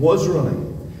was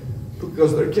running,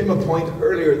 because there came a point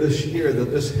earlier this year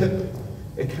that this hip,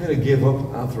 it kind of gave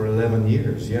up after 11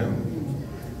 years. Yeah.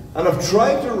 And I've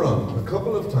tried to run a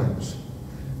couple of times,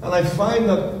 and I find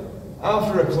that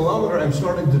after a kilometer, I'm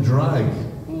starting to drag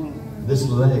this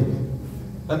leg.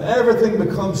 And everything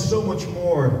becomes so much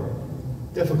more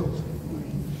difficult.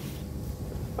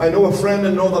 I know a friend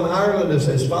in Northern Ireland,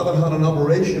 his father had an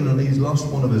operation and he's lost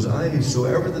one of his eyes, so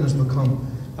everything has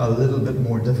become a little bit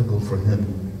more difficult for him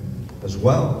as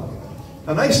well.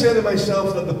 And I say to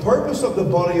myself that the purpose of the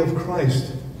body of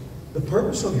Christ, the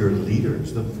purpose of your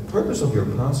leaders, the purpose of your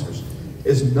pastors,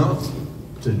 is not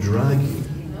to drag you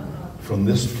from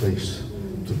this place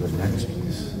to the next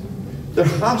place. There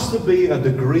has to be a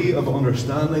degree of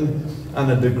understanding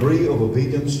and a degree of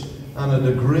obedience and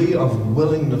a degree of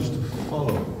willingness to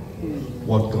follow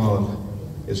what God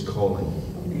is calling.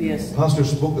 Yes. Pastor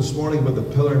spoke this morning about the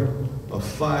pillar of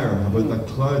fire, about that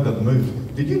cloud that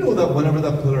moved. Did you know that whenever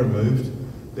that pillar moved,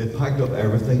 they packed up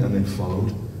everything and they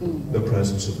followed the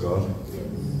presence of God?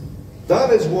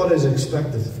 That is what is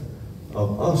expected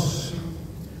of us.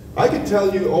 I could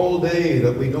tell you all day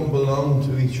that we don't belong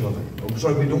to each other.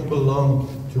 We don't belong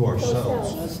to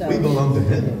ourselves. We belong to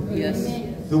Him. Yes.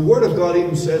 The Word of God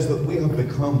even says that we have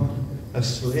become a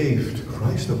slave to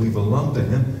Christ, that we belong to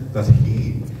Him, that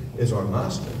He is our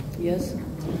master. Yes.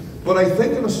 But I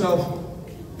think to myself,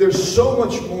 there's so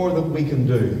much more that we can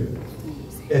do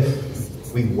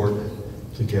if we work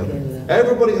together.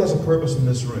 Everybody has a purpose in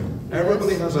this room.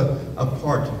 Everybody has a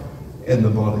part in the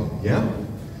body. Yeah?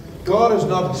 God has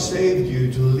not saved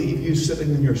you to leave you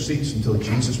sitting in your seats until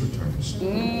Jesus returns.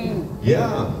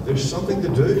 Yeah, there's something to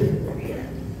do.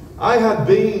 I had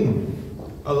been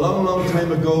a long, long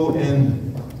time ago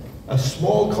in a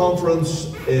small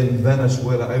conference in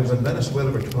Venezuela. I was in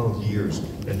Venezuela for 12 years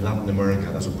in Latin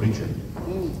America as a preacher.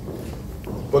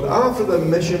 But after the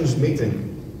missions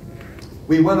meeting,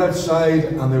 we went outside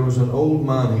and there was an old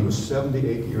man. He was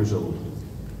 78 years old.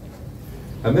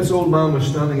 And this old man was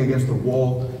standing against the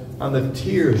wall, and the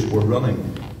tears were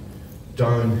running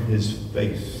down his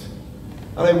face.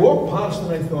 And I walked past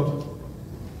and I thought,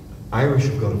 Irish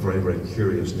have got a very, very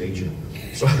curious nature.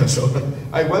 So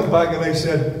I went back and I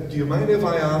said, do you mind if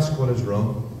I ask what is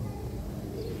wrong?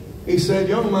 He said,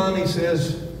 young man, he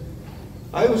says,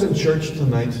 I was in church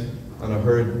tonight and I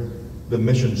heard the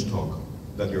missions talk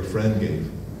that your friend gave.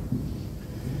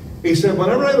 He said,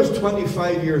 whenever I was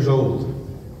 25 years old,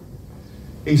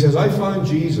 he says, I found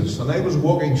Jesus, and I was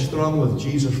walking strong with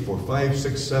Jesus for 5,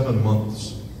 6, 7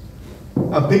 months.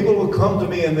 And people would come to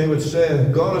me and they would say,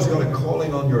 God has got a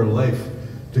calling on your life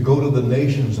to go to the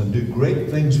nations and do great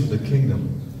things for the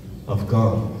kingdom of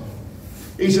God.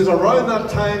 He says, around that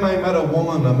time I met a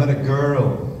woman, I met a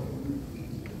girl.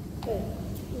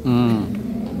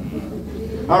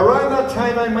 Around that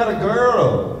time I met a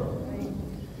girl.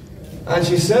 And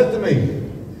she said to me,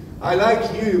 I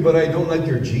like you, but I don't like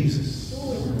your Jesus.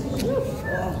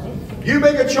 You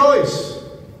make a choice.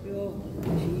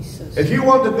 If you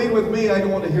want to be with me, I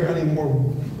don't want to hear any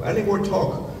more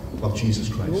talk of Jesus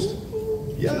Christ.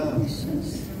 Yeah.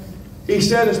 He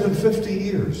said it's been 50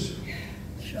 years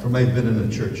from I've been in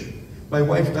the church. My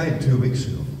wife died 2 weeks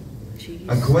ago.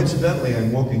 And coincidentally,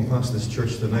 I'm walking past this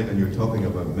church tonight and you're talking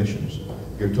about missions.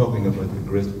 You're talking about the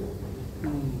great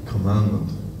commandment,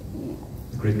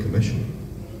 the great commission.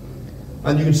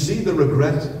 And you can see the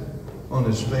regret on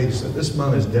his face that this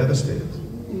man is devastated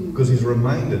because he's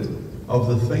reminded of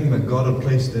the thing that God had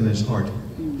placed in his heart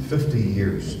 50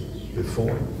 years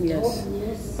before. Yes.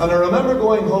 And I remember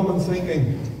going home and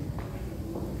thinking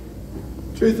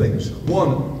two things.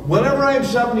 One, whenever I'm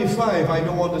 75, I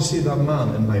don't want to see that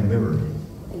man in my mirror.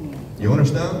 You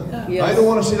understand? Yes. I don't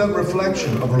want to see that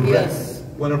reflection of regret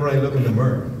whenever I look in the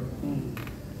mirror.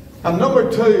 And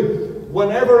number two,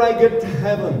 whenever I get to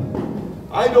heaven,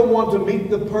 I don't want to meet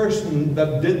the person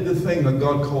that did the thing that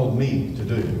God called me to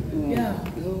do. Yeah.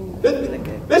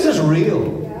 This is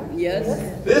real. Yes.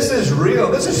 This is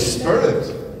real. This is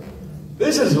spirit.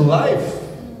 This is life.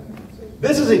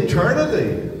 This is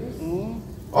eternity.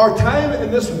 Our time in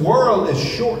this world is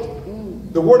short.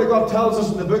 The Word of God tells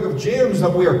us in the book of James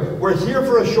that we're here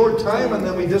for a short time and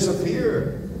then we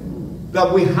disappear.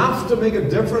 That we have to make a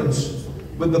difference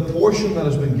with the portion that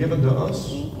has been given to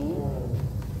us.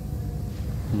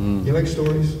 You like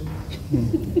stories?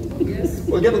 Yes.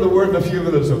 We'll get to the Word in a few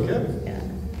minutes, okay? Yeah.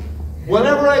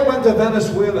 Whenever I went to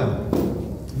Venezuela,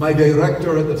 my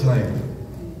director at the time,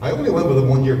 I only went with a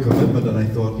 1-year commitment and I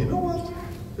thought, you know what?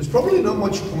 There's probably not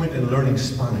much point in learning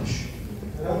Spanish.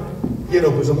 You know,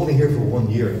 because I'm only here for 1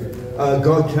 year.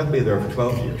 God kept me there for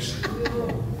 12 years.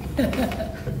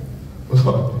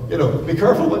 You know, be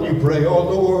careful when you pray. Oh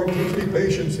Lord, teach me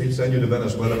patience. He'd send you to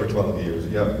Venezuela for 12 years.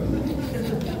 Yeah.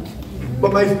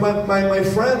 But my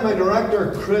friend, my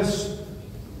director, Chris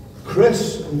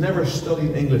never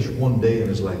studied English one day in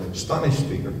his life. Spanish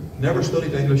speaker. Never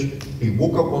studied English. He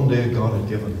woke up one day and God had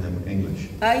given him English.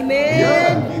 Amen.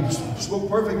 Yeah, he spoke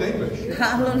perfect English.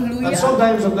 Hallelujah. And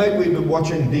sometimes at night we'd be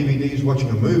watching DVDs, watching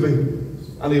a movie,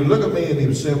 and he would look at me and he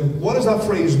would say, what does that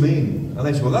phrase mean? And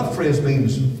I said, well, that phrase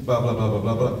means blah, blah, blah, blah,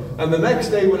 blah, blah. And the next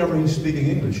day, whenever he's speaking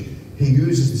English, he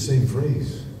uses the same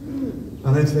phrase. And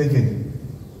I'm thinking,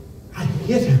 I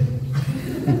hate him.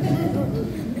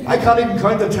 I can't even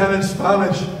count to 10 in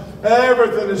Spanish.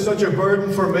 Everything is such a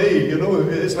burden for me. You know,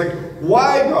 it's like,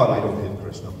 why, God? I don't hate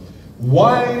Chris now.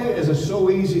 Why is it so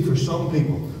easy for some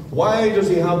people? Why does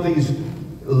he have these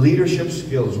leadership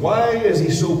skills? Why is he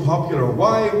so popular?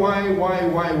 Why?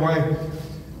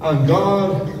 And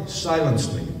God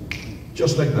silenced me.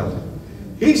 Just like that.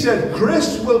 He said,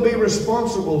 Chris will be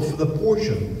responsible for the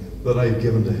portion that I've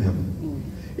given to him.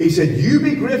 He said, you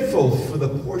be grateful for the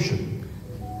portion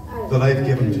that I've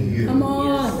given to you. Come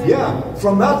on. Yeah.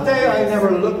 From that day, I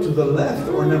never looked to the left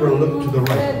or never looked to the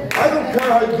right. I don't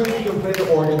care how good you can play the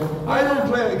organ. I don't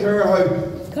care how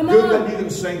good that you can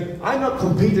sing. I'm not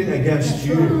competing against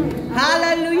you.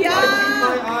 Hallelujah. I keep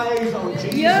my eyes on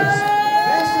Jesus. Yes.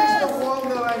 This is the one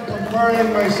that I'm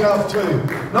comparing myself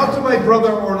to. Not to my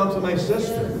brother or not to my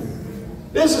sister.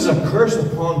 This is a curse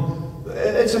upon,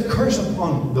 it's a curse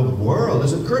upon the world.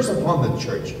 It's a curse upon the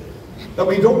church. That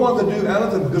we don't want to do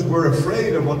anything because we're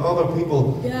afraid of what other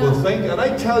people will think. And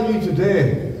I tell you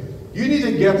today, you need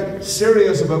to get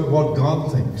serious about what God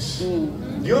thinks.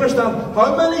 Do you understand?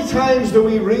 How many times do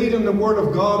we read in the Word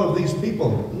of God of these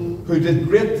people who did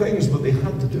great things, but they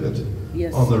had to do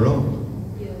it on their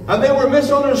own? And they were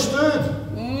misunderstood.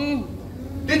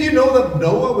 Did you know that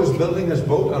Noah was building his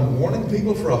boat and warning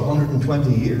people for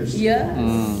 120 years? Yeah.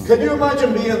 Can you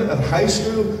imagine being at high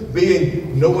school,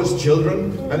 being Noah's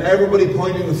children, and everybody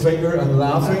pointing the finger and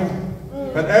laughing,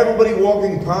 and everybody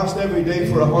walking past every day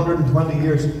for 120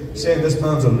 years saying this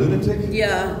man's a lunatic?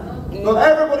 Yeah. Well,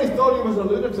 everybody thought he was a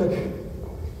lunatic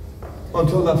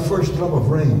until that first drop of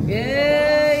rain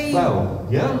fell.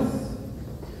 Yeah?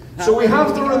 So we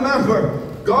have to remember,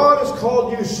 God has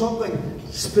called you something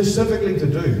specifically to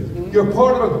do. You're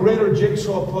part of a greater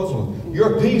jigsaw puzzle.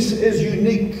 Your piece is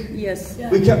unique. Yes.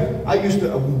 I used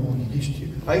to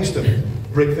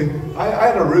break things. I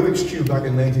had a Rubik's Cube back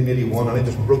in 1981 and I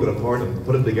just broke it apart and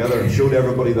put it together and showed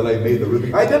everybody that I made the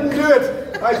Rubik's. I didn't do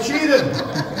it. I cheated.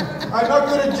 I'm not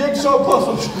good at jigsaw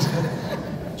puzzles.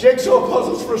 Jigsaw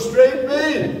puzzles frustrate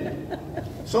me.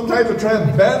 Sometimes I try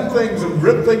and bend things and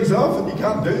rip things off, and you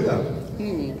can't do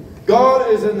that.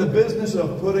 God is in the business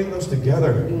of putting us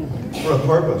together for a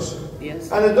purpose.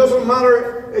 Yes. And it doesn't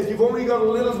matter if you've only got a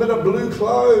little bit of blue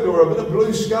cloud or a bit of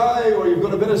blue sky or you've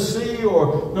got a bit of sea,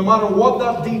 or no matter what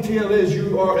that detail is,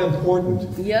 you are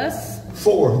important. Yes.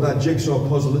 For that jigsaw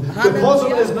puzzle. The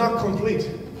puzzle is not complete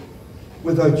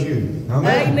without you.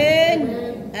 Amen.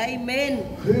 Amen.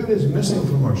 Amen. Who is missing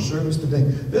from our service today?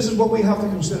 This is what we have to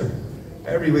consider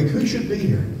every week. Who should be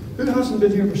here? Who hasn't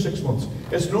been here for 6 months?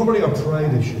 It's normally a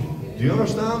pride issue. Do you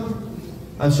understand?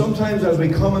 And sometimes as we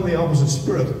come in the opposite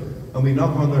spirit and we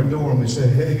knock on their door and we say,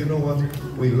 hey, you know what?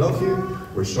 We love you.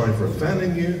 We're sorry for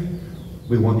offending you.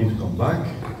 We want you to come back.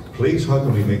 Please, how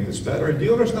can we make this better? Do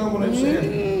you understand what I'm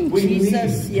saying? We need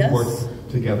to work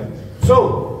together.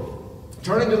 So,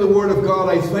 turning to the Word of God,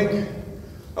 I think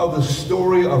of the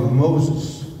story of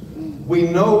Moses. We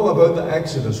know about the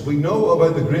Exodus. We know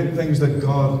about the great things that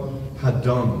God had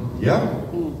done. Yeah?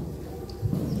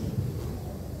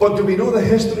 But do we know the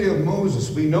history of Moses?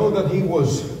 We know that he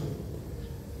was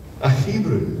a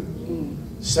Hebrew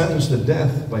sentenced to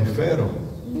death by Pharaoh.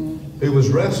 He was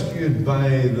rescued by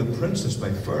the princess,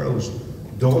 by Pharaoh's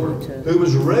daughter, who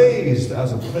was raised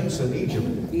as a prince in Egypt.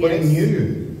 But he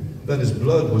knew that his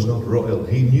blood was not royal.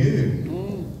 He knew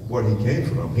where he came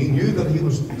from. He knew that he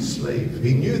was a slave.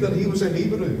 He knew that he was a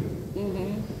Hebrew.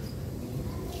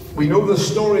 We know the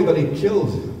story that he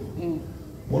killed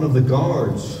one of the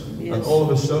guards, and all of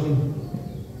a sudden,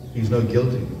 he's now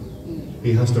guilty.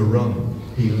 He has to run.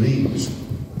 He leaves.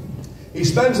 He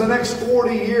spends the next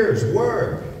 40 years,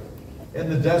 where? In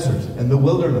the desert, in the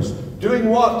wilderness. Doing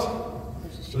what?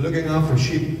 Looking after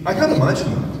sheep. I can't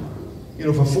imagine that. You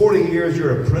know, for 40 years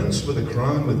you're a prince with a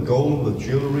crown, with gold, with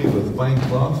jewelry, with fine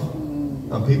cloth,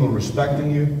 and people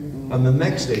respecting you. And the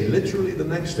next day, literally the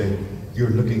next day, you're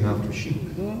looking after sheep.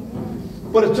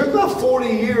 But it took that 40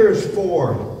 years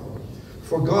for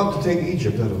God to take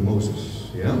Egypt out of Moses.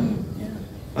 Yeah?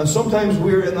 And sometimes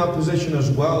we're in that position as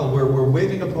well, where we're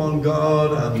waiting upon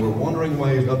God and we're wondering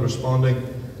why He's not responding.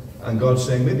 And God's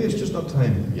saying, maybe it's just not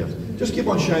time yet. Just keep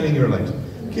on shining your light.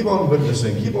 Keep on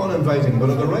witnessing. Keep on inviting.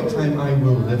 But at the right time, I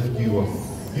will lift you up.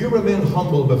 You remain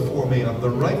humble before me. At the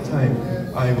right time,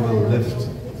 I will lift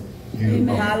you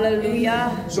up.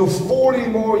 Hallelujah. So 40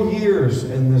 more years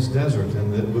in this desert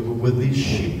and with these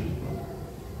sheep.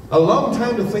 A long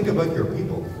time to think about your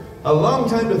people. A long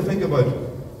time to think about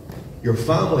your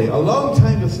family. A long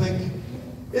time to think,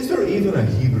 is there even a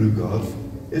Hebrew God?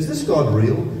 Is this God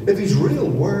real? If He's real,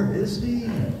 where is He?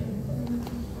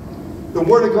 The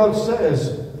Word of God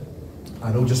says,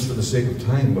 I know just for the sake of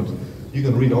time, but you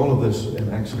can read all of this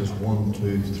in Exodus 1,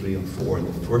 2, 3, and 4, in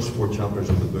the first 4 chapters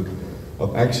of the book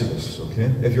of Exodus,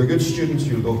 okay? If you're good students,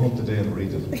 you'll go home today and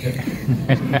read it, okay?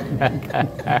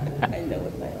 I know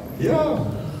it now. Yeah.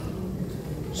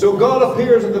 So God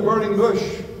appears in the burning bush,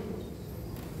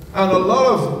 and a lot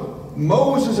of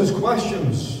Moses'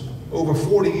 questions over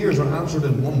 40 years are answered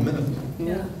in 1 minute.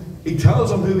 Yeah. He tells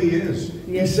them who He is.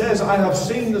 Yes. He says, I have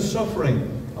seen the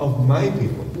suffering of my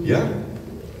people. Yeah?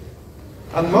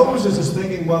 And Moses is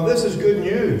thinking, well, this is good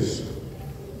news.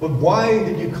 But why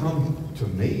did you come to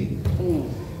me?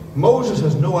 Moses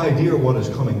has no idea what is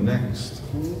coming next.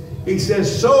 He says,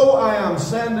 so I am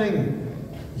sending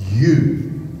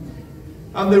you.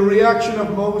 And the reaction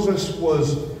of Moses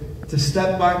was to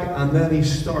step back, and then he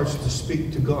starts to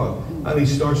speak to God. And he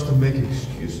starts to make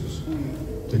excuses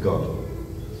to God.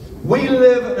 We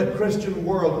live in a Christian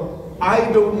world.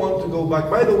 I don't want to go back.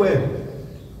 By the way,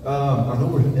 I know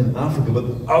we're in Africa, but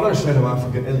the other side of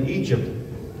Africa, in Egypt,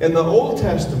 in the Old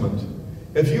Testament,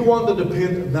 if you wanted to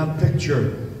paint that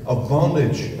picture of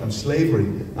bondage and slavery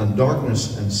and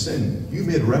darkness and sin, you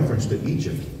made reference to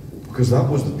Egypt, because that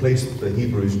was the place that the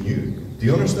Hebrews knew. Do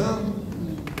you understand?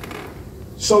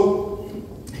 So,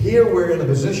 here we're in a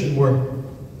position where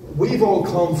we've all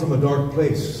come from a dark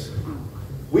place.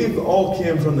 We've all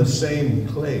came from the same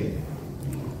clay.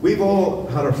 We've all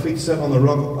had our feet set on the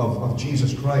rock of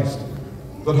Jesus Christ.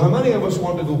 But how many of us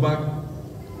want to go back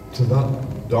to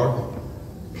that dark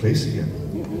place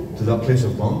again? To that place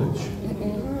of bondage?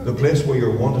 The place where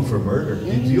you're wanted for murder?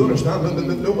 Do you understand?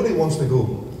 Nobody wants to go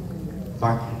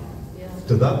back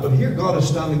to that. But here God is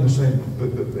standing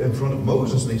in front of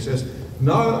Moses, and He says,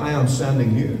 now I am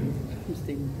sending you.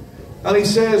 And He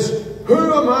says,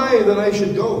 who am I that I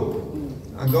should go?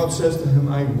 And God says to him,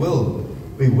 I will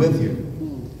be with you.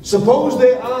 Suppose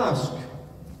they ask,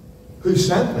 who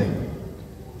sent me?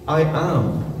 I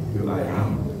am who I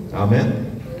am.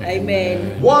 Amen?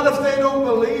 Amen. What if they don't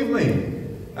believe me?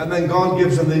 And then God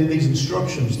gives them these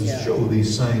instructions to show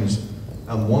these signs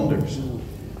and wonders.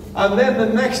 And then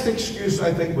the next excuse,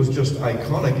 I think, was just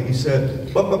iconic. He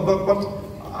said, but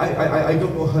I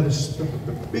don't know how to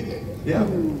speak. Yeah.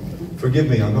 Forgive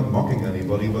me, I'm not mocking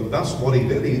anybody, but that's what he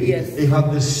did. He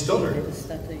had this stutter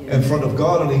in front of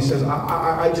God, and he says,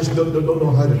 I just don't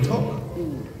know how to talk.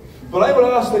 But I would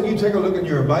ask that you take a look in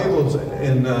your Bibles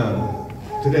in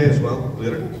today as well,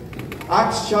 later.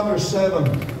 Acts chapter 7,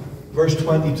 verse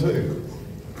 22.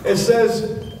 It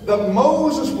says that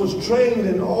Moses was trained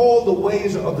in all the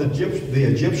ways of the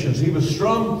Egyptians. He was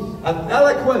strong and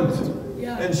eloquent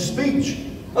in speech.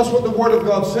 That's what the Word of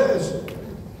God says.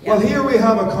 Well, here we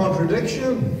have a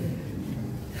contradiction.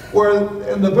 Where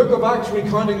in the book of Acts,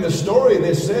 recounting the story,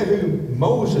 they say who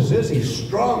Moses is. He's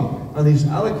strong and he's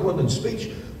eloquent in speech.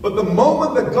 But the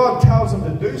moment that God tells him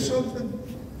to do something,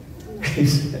 he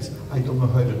says, I don't know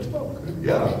how to talk.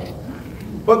 Yeah.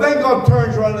 But then God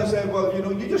turns around and says, well, you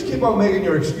know, you just keep on making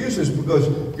your excuses because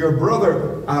your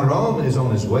brother Aaron is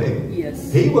on his way.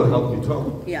 Yes. He will help you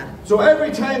talk. Yeah. So every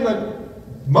time that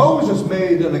Moses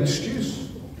made an excuse,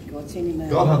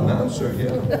 God had an answer,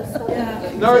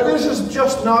 Now, this is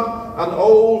just not an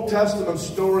Old Testament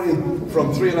story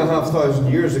from 3,500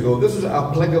 years ago. This is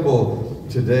applicable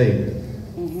today.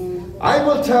 I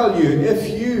will tell you, if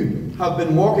you have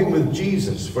been walking with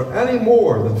Jesus for any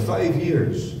more than 5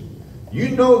 years, you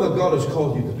know that God has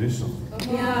called you to do something.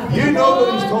 You know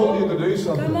that He's told you to do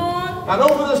something. And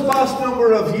over this past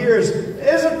number of years,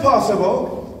 is it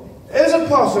possible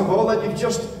that you've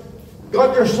just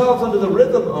got yourself into the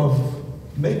rhythm of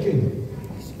making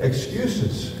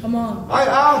excuses? I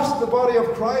ask the body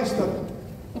of Christ that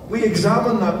we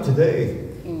examine that today.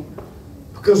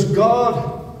 Because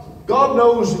God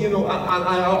knows, you know,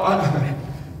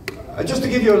 just to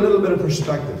give you a little bit of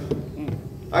perspective.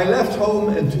 I left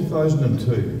home in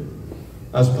 2002.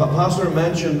 As Pastor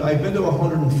mentioned, I've been to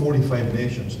 145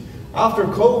 nations. After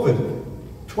COVID,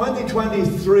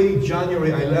 2023,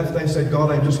 January, I left. I said,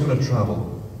 God, I'm just going to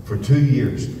travel for 2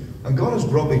 years. And God has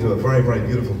brought me to a very, very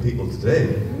beautiful people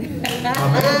today. Amen.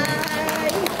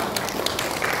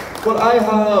 But I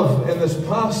have, in this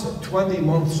past 20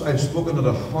 months, I've spoken at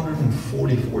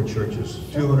 144 churches,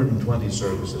 220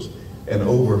 services, in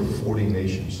over 40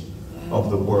 nations of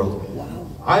the world.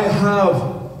 I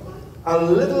have a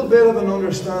little bit of an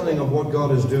understanding of what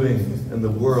God is doing in the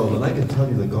world, and I can tell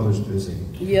you that God is busy.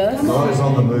 God is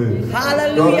on the move.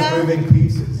 Hallelujah. God is moving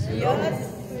pieces. You know?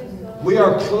 We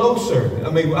are closer. I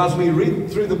mean, as we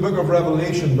read through the book of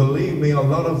Revelation, believe me, a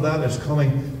lot of that is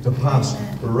coming to pass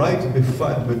right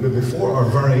before our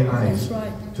very eyes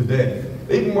today.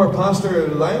 Even where Pastor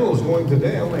Lionel is going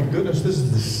today, oh my goodness, this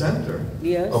is the center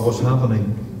of what's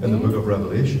happening in the book of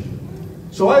Revelation.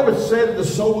 So I would say to the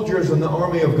soldiers in the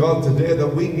army of God today that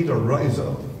we need to rise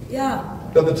up.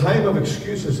 That the time of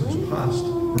excuses has passed.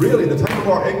 Really, the time of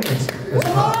our ignorance has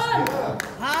passed.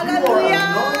 You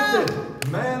are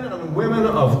anointed men and women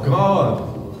of God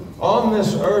on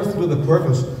this earth with a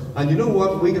purpose. And you know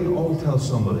what? We can all tell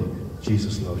somebody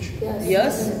Jesus loves you.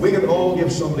 We can all give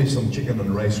somebody some chicken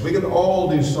and rice. We can all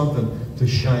do something to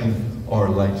shine our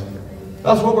light.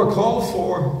 That's what we're called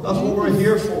for. That's what we're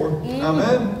here for.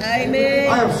 Amen? Amen.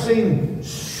 I have seen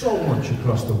so much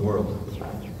across the world.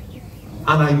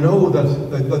 And I know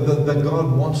that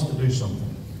God wants to do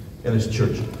something in His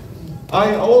church.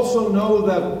 I also know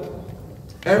that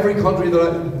every country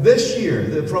that this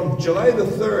year, from July the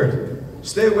 3rd,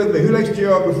 stay with me. Who likes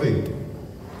geography?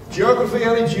 Geography,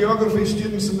 any geography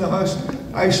students in the house?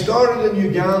 I started in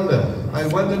Uganda. I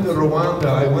went into Rwanda.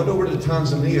 I went over to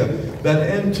Tanzania.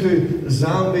 Then into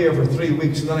Zambia for 3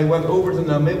 weeks. And then I went over to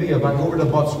Namibia, back over to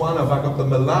Botswana, back up to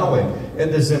Malawi,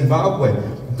 into Zimbabwe,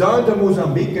 down to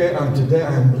Mozambique. And today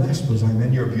I am blessed because I'm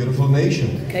in your beautiful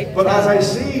nation. But as I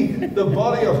see the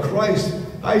body of Christ,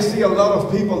 I see a lot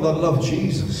of people that love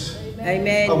Jesus.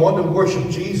 Amen. I want to worship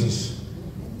Jesus.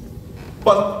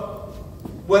 But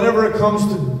whenever it comes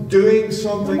to doing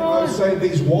something outside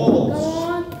these walls,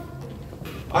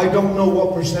 I don't know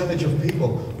what percentage of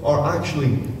people are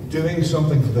actually doing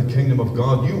something for the kingdom of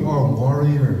God. You are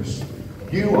warriors.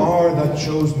 You are that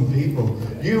chosen people.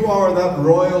 You are that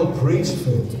royal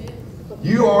priesthood.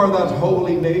 You are that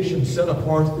holy nation set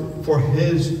apart for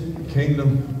His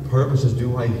kingdom purposes.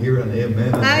 Do I hear an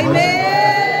amen?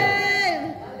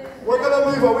 Amen. We're going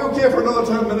to move on. Are we okay for another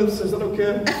 10 minutes? Is that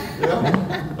okay?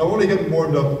 Yeah? I'm only getting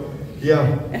warmed up. Yeah.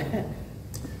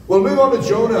 We'll move on to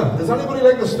Jonah. Does anybody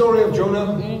like the story of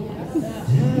Jonah?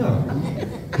 Yeah.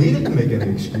 He didn't make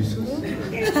any excuses.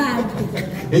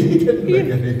 He didn't make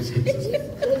any excuses.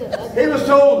 He was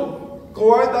told, go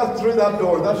Go out through that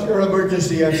door. That's your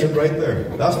emergency exit right there.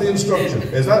 That's the instruction.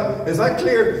 Is that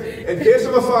clear? In case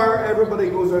of a fire,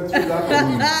 everybody goes out through that door.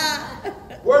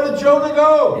 Where did Jonah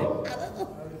go?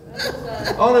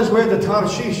 On his way to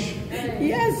Tarshish.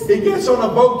 Yes. He gets on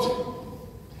a boat.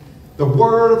 The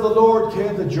word of the Lord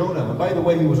came to Jonah. And by the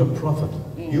way, he was a prophet.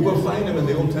 You will find him in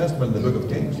the Old Testament, in the book of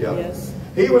Kings. Yeah. Yes.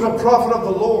 He was a prophet of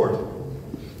the Lord.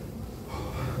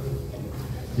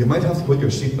 You might have to put your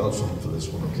seatbelts on for this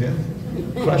one, okay?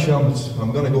 Crash helmets.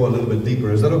 I'm going to go a little bit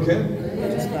deeper. Is that okay?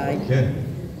 That's fine. Okay.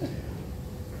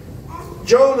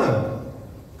 Jonah,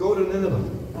 go to Nineveh.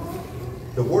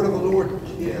 The word of the Lord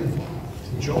came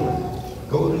to Jonah.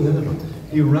 Go to Nineveh.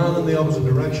 He ran in the opposite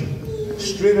direction.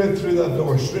 Straight out through that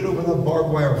door, straight over that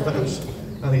barbed wire fence,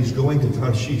 and he's going to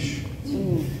Tarshish.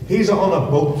 He's on a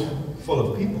boat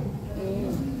full of people.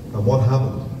 And what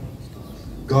happened?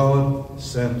 God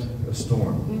sent a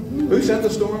storm. Who sent the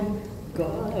storm?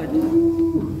 God.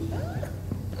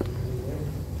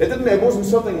 It wasn't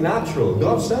something natural.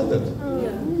 God sent it.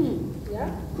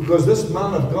 Because this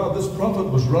man of God, this prophet,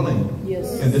 was running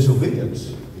in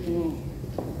disobedience.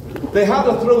 They had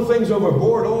to throw things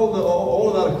overboard. All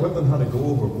of that equipment had to go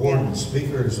overboard, and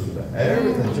speakers and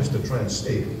everything, just to try and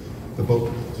save the boat,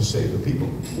 to save the people.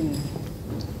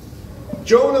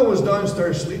 Jonah was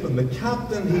downstairs sleeping. The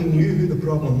captain, he knew who the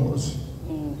problem was.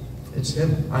 It's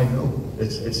him. I know.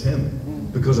 It's him.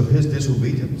 Because of his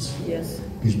disobedience. Yes.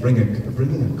 He's bringing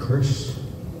a curse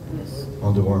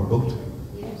onto our boat.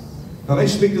 And I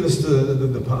speak to this to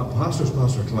the pastors,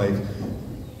 Pastor Clive.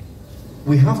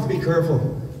 We have to be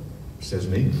careful, says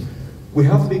me. We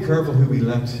have to be careful who we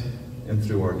let in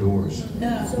through our doors.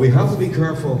 We have to be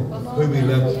careful who we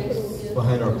let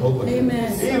behind our pulpit.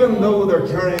 Amen. Even though they're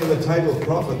carrying the title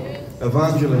prophet,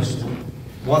 evangelist,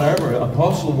 whatever,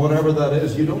 apostle, whatever that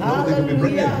is, you don't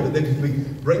know. They could be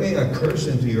bringing a curse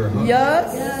into your house.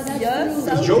 Yes. Yes.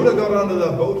 Because Jonah got onto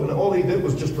that boat, and all he did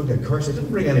was just bring a curse. He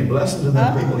didn't bring any blessing to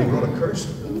them people. He brought a curse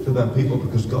to them people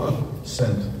because God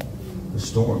sent the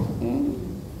storm.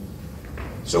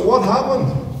 So what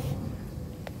happened?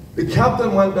 The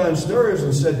captain went downstairs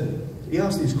and said, he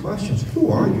asked these questions. Who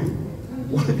are you?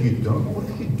 What have you done? What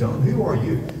have you done? Who are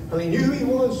you? And he knew who he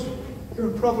was. You're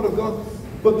a prophet of God.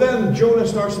 But then Jonah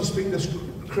starts to speak this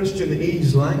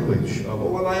Christianese language of, oh,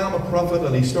 well, I am a prophet,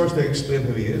 and he starts to explain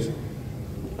who he is.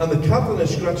 And the captain is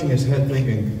scratching his head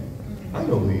thinking, I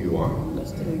know who you are.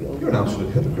 You're an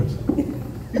absolute hypocrite.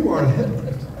 You are a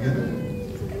hypocrite. You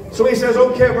know? So he says,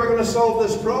 okay, we're going to solve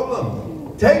this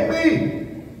problem. Take me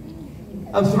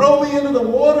and throw me into the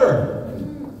water.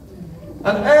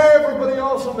 And everybody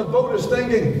else on the boat is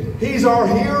thinking, he's our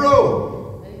hero.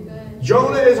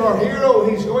 Jonah is our hero.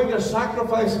 He's going to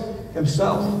sacrifice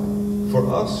himself for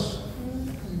us.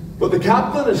 But the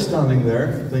captain is standing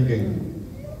there thinking,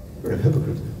 you're a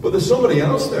hypocrite. But there's somebody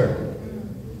else there.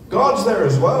 God's there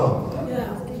as well.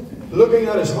 Looking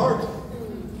at his heart.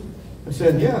 And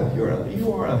said, yeah, you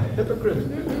are a hypocrite.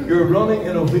 You're running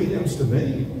in obedience to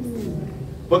me.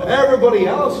 But everybody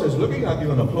else is looking at you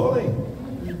and applauding.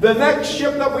 The next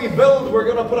ship that we build, we're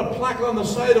going to put a plaque on the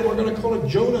side and we're going to call it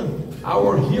Jonah,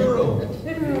 our hero.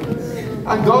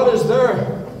 And God is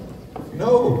there.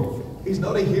 No, he's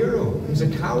not a hero. He's a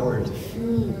coward.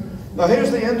 Now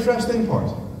here's the interesting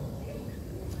part.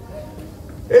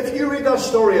 If you read that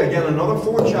story again, another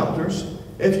 4 chapters,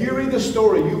 if you read the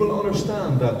story, you will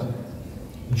understand that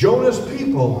Jonah's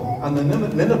people and the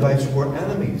Ninevites were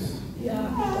enemies.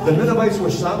 The Ninevites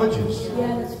were savages.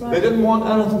 They didn't want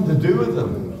anything to do with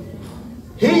them.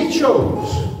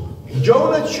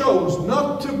 Jonah chose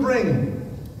not to bring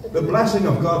the blessing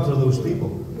of God to those people.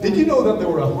 Did you know that there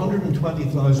were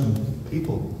 120,000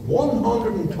 people,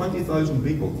 120,000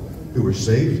 people who were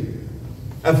saved?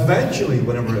 Eventually,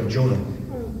 whenever Jonah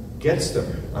gets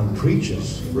there and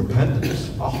preaches repentance,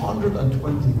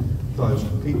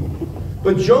 120,000 people.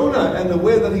 But Jonah, in the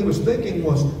way that he was thinking,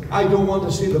 was, I don't want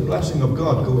to see the blessing of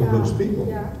God go to those people.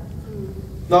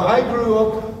 Now, I grew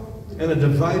up in a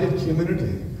divided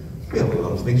community. We had a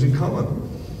lot of things in common.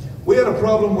 We had a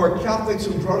problem where Catholics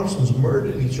and Protestants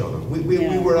murdered each other.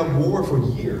 We were at war for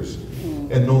years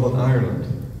in Northern Ireland.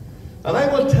 And I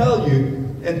will tell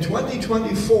you, in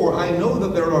 2024, I know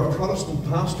that there are Protestant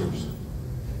pastors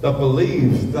that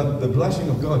believe that the blessing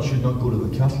of God should not go to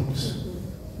the Catholics.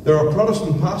 There are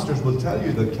Protestant pastors who will tell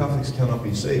you that Catholics cannot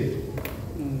be saved.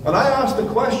 And I ask the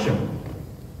question,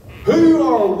 who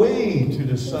are we to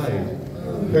decide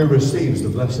who receives the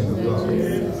blessing of God?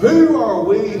 Who are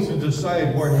we to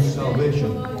decide where his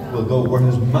salvation will go, where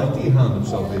his mighty hand of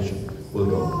salvation will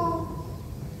go?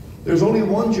 There's only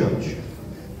one judge.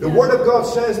 The Word of God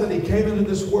says that he came into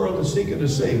this world to seek and to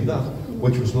save that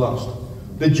which was lost.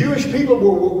 The Jewish people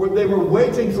were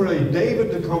waiting for a David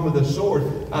to come with a sword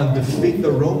and defeat the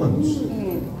Romans.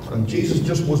 And Jesus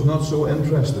just was not so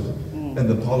interested in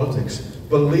the politics.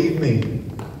 Believe me,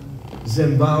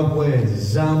 Zimbabwe,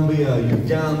 Zambia,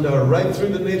 Uganda, right through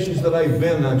the nations that I've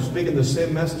been, I'm speaking the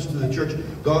same message to the church.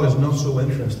 God is not so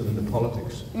interested in the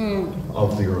politics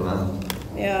of your land.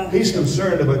 Yeah. He's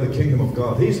concerned about the kingdom of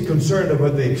God. He's concerned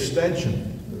about the extension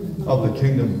of the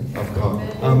kingdom of God.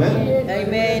 Amen.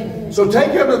 Amen. So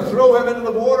take him and throw him into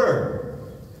the water.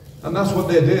 And that's what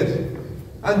they did.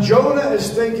 And Jonah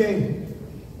is thinking,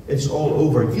 it's all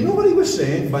over. You know what he was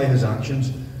saying by his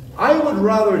actions? I would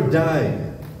rather die.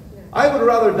 I would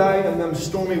rather die in them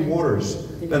stormy waters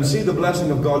than see the blessing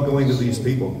of God going to these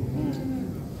people.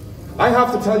 I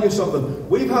have to tell you something.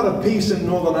 We've had a peace in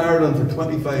Northern Ireland for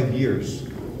 25 years.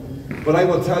 But I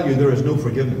will tell you there is no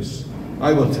forgiveness.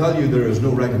 I will tell you there is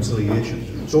no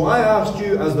reconciliation. So I asked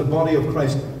you as the body of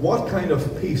Christ, what kind of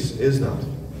peace is that?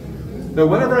 Now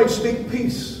whenever I speak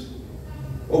peace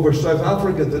over South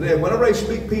Africa today, whenever I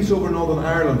speak peace over Northern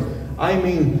Ireland, I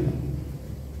mean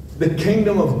the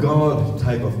kingdom of God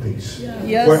type of peace.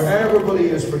 Yes. Where everybody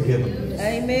is forgiven.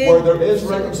 Amen. Where there is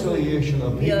reconciliation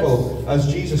of people,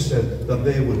 as Jesus said, that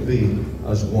they would be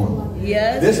as one.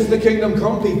 Yes. This is the kingdom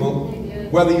come, people.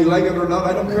 Whether you like it or not,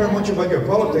 I don't care much about your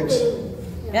politics.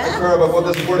 I care about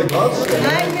what this word of God says.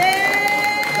 Amen.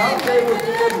 That they would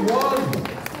be as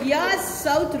one. Yes,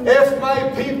 so true. If my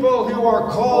people who are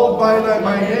called by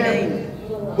my name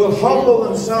will humble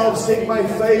themselves, seek my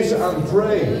face and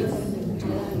pray,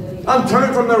 and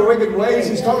turn from their wicked ways,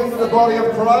 he's talking to the body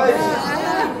of Christ,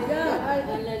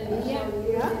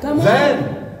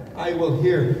 then I will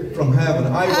hear from heaven.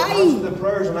 I will answer the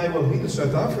prayers and I will heal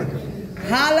South Africa.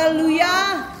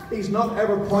 Hallelujah. He's not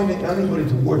ever pointing anybody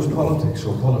towards politics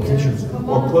or politicians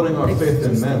or putting our faith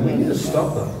in men. We need to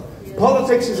stop that.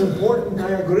 Politics is important, I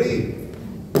agree.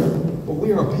 But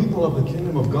we are people of the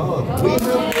kingdom of God. We have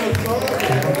the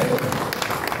authority.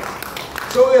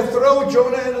 So they throw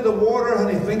Jonah into the water and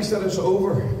he thinks that it's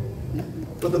over.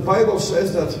 But the Bible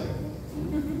says that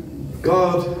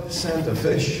God sent a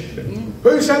fish.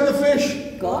 Who sent the fish?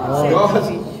 God.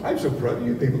 I'm so proud of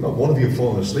you people. Not one of you have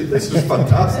fallen asleep. This is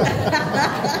fantastic.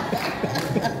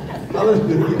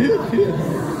 Hallelujah.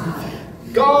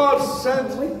 God sent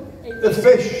the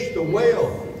fish, the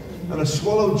whale, and it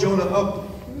swallowed Jonah up.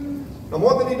 And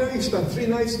what did he do? He spent 3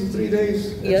 nights and 3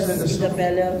 days inside the sun.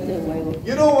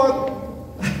 You know what?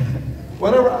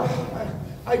 Whenever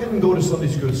I didn't go to Sunday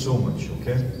school so much,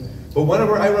 okay? But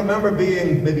whenever I remember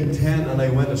being maybe 10 and I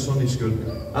went to Sunday school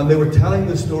and they were telling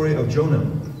the story of Jonah,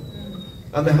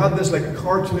 and they had this like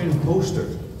cartoon poster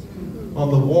on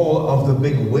the wall of the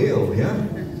big whale, yeah?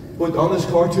 But on this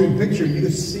cartoon picture you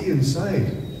could see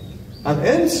inside. And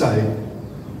inside,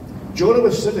 Jonah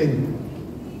was sitting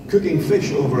cooking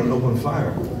fish over an open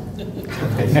fire.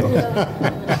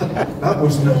 That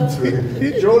was not true.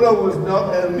 Jonah was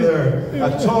not in there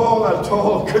at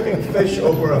all cooking fish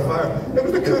over a fire. It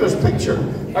was the coolest picture.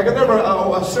 I could never,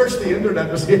 I searched the internet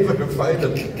to see if I could find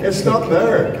it. It's not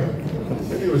there.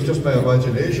 Maybe it was just my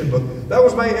imagination, but that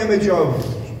was my image of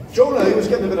Jonah. He was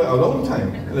getting a bit of alone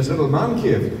time in his little man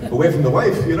cave, away from the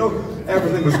wife, you know.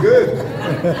 Everything was good.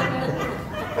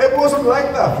 It wasn't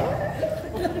like that.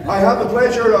 I had the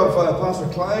pleasure of Pastor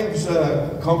Clive's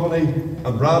company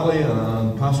and Bradley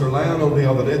and Pastor Lionel the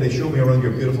other day. They showed me around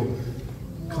your beautiful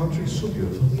country. So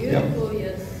beautiful. Beautiful,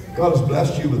 yes. God has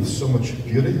blessed you with so much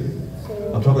beauty.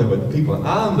 I'm talking about people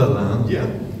and the land, yeah.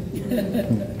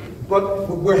 But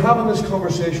we're having this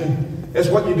conversation. It's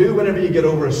what you do whenever you get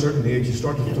over a certain age. You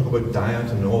start to talk about diet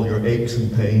and all your aches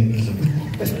and pains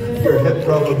and your hip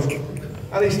problems.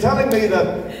 And he's telling me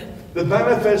that the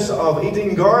benefits of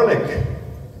eating garlic.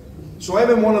 So I'm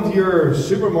in one of your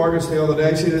supermarkets the other day.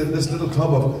 I see this little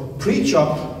tub of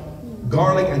pre-chopped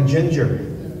garlic and ginger.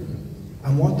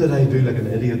 And what did I do like an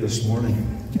idiot this morning?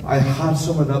 I had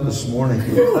some of that this morning.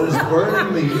 That is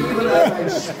burning me even as I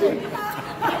speak.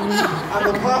 And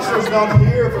the pastor's not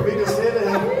here for me to say to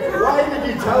him, why did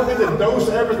you tell me to dose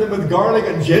everything with garlic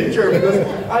and ginger? Because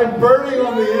I'm burning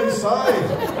on the inside.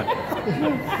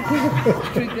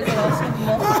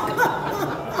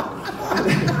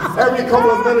 Every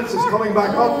couple of minutes it's coming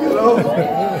back up, you know.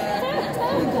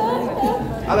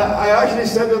 And I actually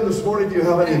said to him this morning, do you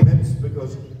have any mints?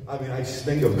 Because, I mean, I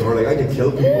stink of garlic. I can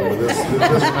kill people with this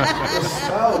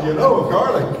smell, you know, of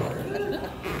garlic.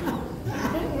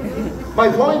 My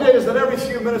point is that every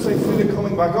few minutes I feel it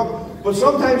coming back up. But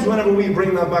sometimes whenever we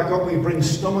bring that back up, we bring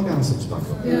stomach acids back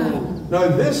up. Yeah. Now,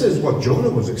 this is what Jonah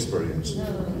was experiencing.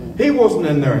 He wasn't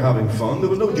in there having fun. There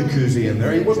was no jacuzzi in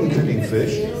there. He wasn't cooking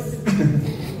fish.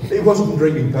 He wasn't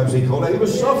drinking Pepsi Cola. He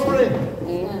was suffering.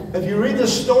 If you read the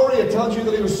story, it tells you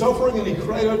that he was suffering and he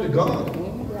cried out to God.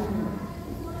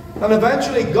 And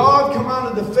eventually God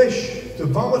commanded the fish to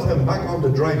vomit him back onto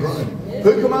dry ground.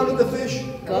 Who commanded the fish?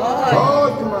 God.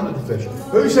 God commanded the fish.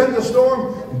 Who sent the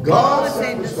storm? God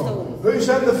sent the storm. Who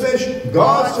sent the fish?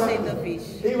 God sent the fish.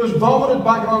 He was vomited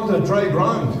back onto dry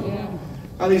ground.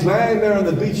 And he's lying there on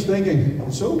the beach thinking,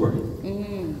 it's over.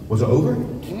 Was it over?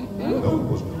 No, it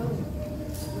wasn't.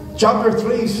 Chapter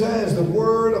 3 says the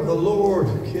word of the Lord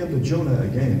came to Jonah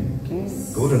again.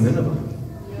 Go to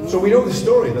Nineveh. So we know the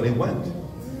story that he went.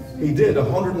 He did.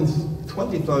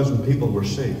 120,000 people were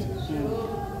saved.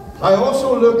 I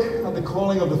also look at the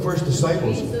calling of the first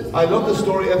disciples. I love the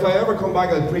story. If I ever come back,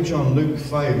 I'll preach on Luke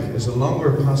 5. It's a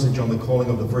longer passage on the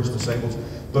calling of the first disciples.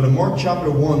 But in Mark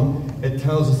chapter 1, it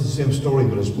tells us the same story,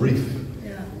 but it's brief.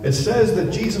 It says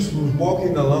that Jesus was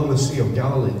walking along the Sea of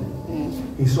Galilee.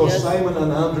 He saw Simon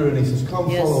and Andrew and he says, come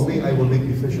follow me, I will make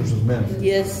you fishers of men.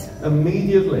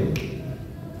 Immediately,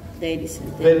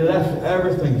 they left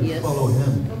everything to follow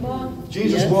him.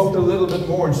 Jesus walked a little bit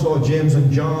more and saw James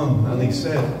and John and he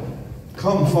said,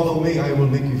 come follow me, I will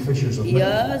make you fishers of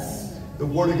men. The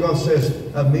word of God says,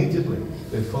 immediately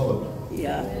they followed.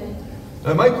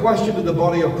 Now my question to the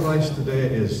body of Christ today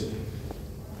is,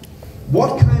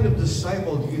 what kind of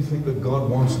disciple do you think that God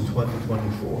wants in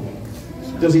 2024?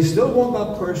 Does he still want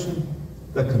that person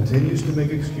that continues to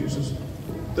make excuses?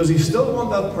 Does he still want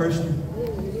that person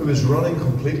who is running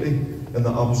completely in the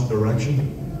opposite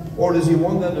direction? Or does he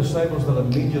want them disciples that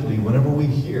immediately, whenever we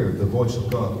hear the voice of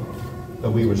God,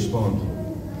 that we respond?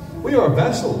 We are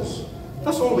vessels.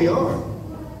 That's all we are.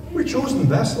 We're chosen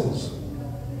vessels.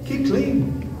 Keep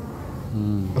clean.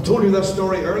 I told you that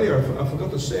story earlier. I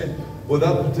forgot to say it. With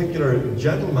that particular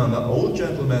gentleman, that old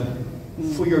gentleman,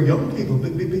 for your young people,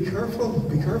 be careful.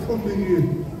 Be careful who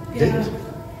you date.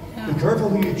 Be careful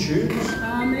who you choose.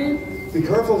 Be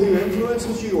careful who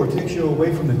influences you or takes you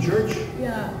away from the church.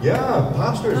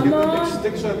 Pastors, get them big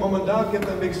sticks out, mom and dad, get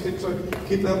them big sticks out.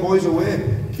 Keep them boys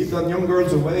away. Keep them young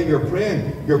girls away. You're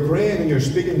praying and you're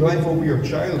speaking life over your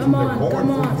child from they're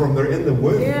born, from they're in the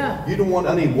womb. You don't want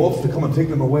any wolf to come and take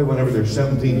them away whenever they're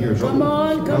 17 years old.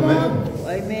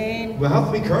 Amen. We have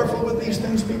to be careful with these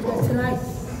things, people.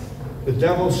 The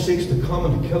devil seeks to come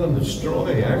and kill and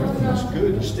destroy everything that's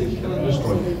good, to steal, kill and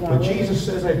destroy. But Jesus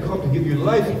says, I've come to give you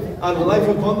life and life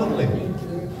abundantly.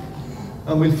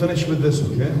 And we'll finish with this,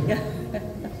 okay?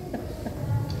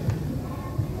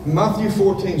 Matthew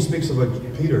 14 speaks about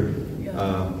Peter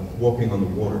walking on the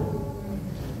water.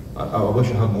 I wish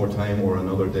I had more time or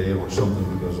another day or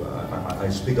something, because I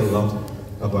speak a lot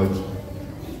about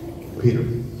Peter.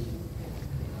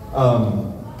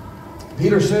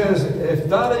 Peter says, if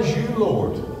that is you,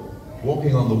 Lord,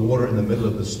 walking on the water in the middle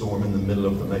of the storm, in the middle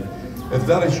of the night, if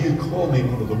that is you, call me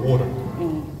out of the water.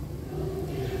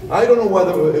 I don't know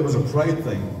whether it was a pride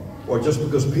thing, or just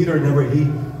because Peter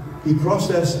he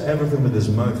processed everything with his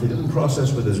mouth. He didn't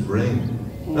process with his brain.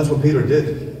 That's what Peter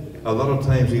did. A lot of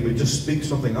times he would just speak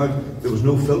something out. There was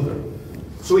no filter.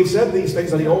 So he said these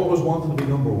things, and he always wanted to be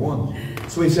number one.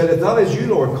 So he said, if that is you,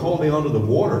 Lord, call me onto the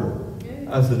water.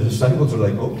 As the disciples are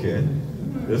like, okay,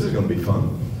 this is going to be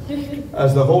fun.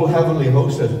 As the whole heavenly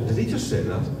host says, did he just say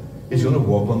that? He's going to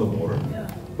walk on the water.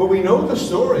 But we know the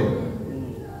story.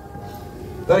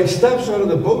 That he steps out of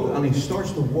the boat and he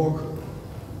starts to walk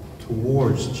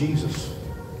towards Jesus.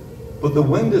 But the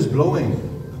wind is blowing.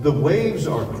 The waves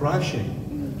are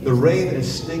crashing. The rain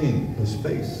is stinging his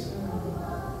face.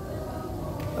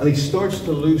 And he starts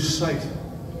to lose sight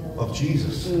of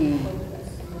Jesus.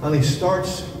 And he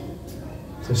starts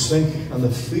to sink, and the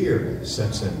fear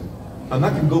sets in. And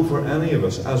that can go for any of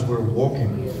us as we're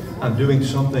walking and doing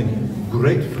something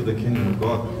great for the kingdom of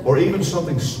God, or even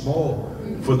something small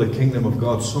for the kingdom of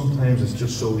God. Sometimes it's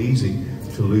just so easy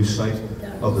to lose sight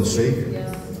of the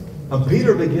Savior. And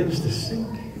Peter begins to sink.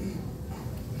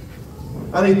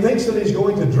 And he thinks that he's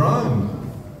going to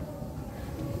drown.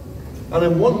 And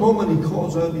in one moment he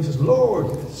calls out and he says,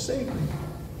 Lord, save me.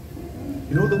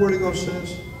 You know what the Word of God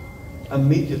says?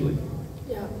 Immediately,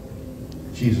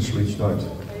 Jesus reached out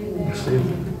and saved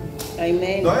him.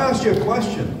 Amen. Now I asked you a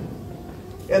question.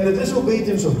 In the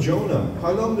disobedience of Jonah,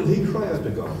 how long did he cry out to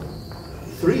God?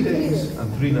 3 days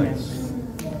and 3 nights.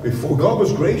 Before God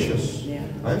was gracious.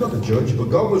 I'm not the judge, but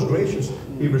God was gracious.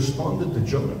 He responded to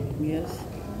Jonah.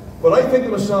 But I think to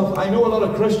myself, I know a lot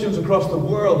of Christians across the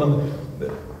world,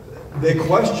 and they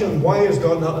question, why is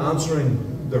God not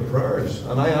answering their prayers?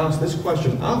 And I ask this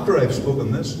question after I've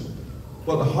spoken this.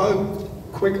 But how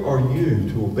quick are you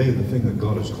to obey the thing that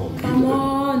God has called you to do? Come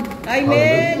on.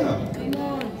 Amen.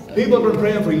 Hallelujah. People have been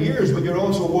praying for years, but you're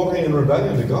also walking in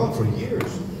rebellion to God for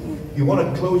years. You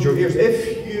want to close your ears.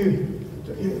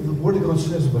 The Word of God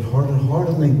says about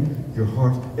hardening your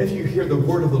heart. If you hear the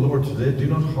word of the Lord today, do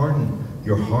not harden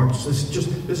your hearts. This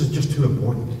is just too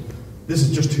important. This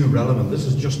is just too relevant. This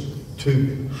is just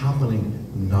too happening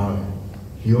now.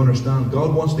 You understand?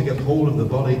 God wants to get hold of the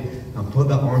body and put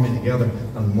that army together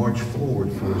and march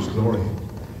forward for His glory.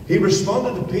 He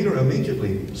responded to Peter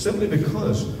immediately, simply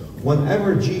because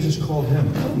whenever Jesus called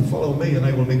him, "Come and follow me, and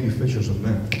I will make you fishers of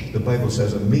men," the Bible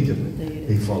says immediately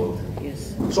he followed him.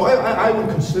 Yes. So I would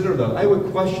consider that. I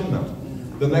would question that.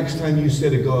 The next time you say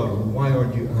to God, "Why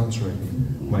aren't you answering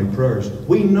my prayers?"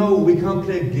 We know we can't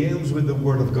play games with the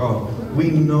Word of God. We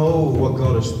know what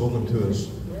God has spoken to us.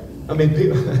 I mean,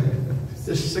 people,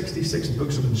 there's 66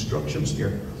 books of instructions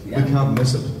here. We can't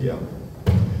miss it. Yeah.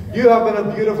 You have been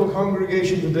a beautiful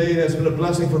congregation today. It's been a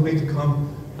blessing for me to come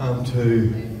and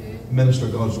to minister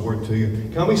God's Word to you.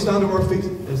 Can we stand to our feet?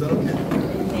 Is that okay?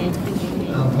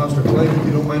 Pastor Clyde, if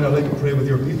you don't mind, I'd like to pray with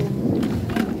your people.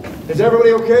 Is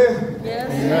everybody okay? Yes.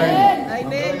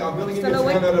 Amen. I'm going to give you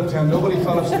 10 out of 10. Nobody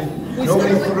fell asleep.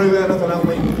 Nobody threw anything at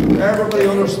me. Everybody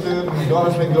understood, and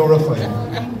God has been glorified.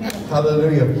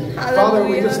 Hallelujah. Father,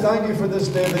 we just thank you for this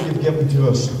day that you've given to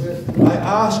us. I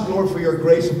ask, Lord, for your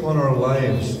grace upon our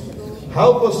lives.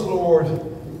 Help us, Lord,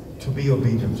 to be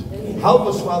obedient. Help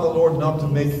us, Father, Lord, not to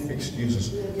make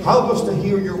excuses. Help us to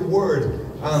hear your word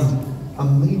and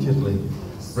immediately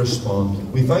respond.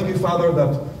 We thank you, Father,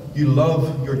 that you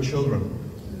love your children,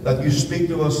 that you speak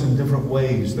to us in different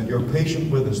ways, that you're patient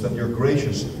with us, that you're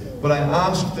gracious. But I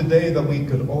ask today that we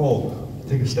could all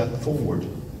take a step forward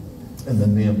in the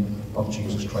name of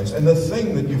Jesus Christ and the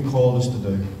thing that you've called us to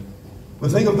do. We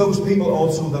think of those people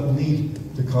also that need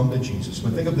to come to Jesus.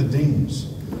 We think of the Deans.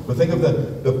 We think of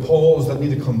the Pauls that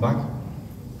need to come back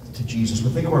to Jesus. We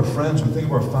think of our friends. We think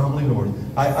of our family, Lord.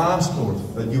 I ask, Lord,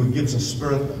 that you would give us a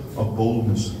spirit of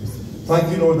boldness.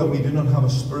 Thank you, Lord, that we do not have a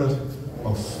spirit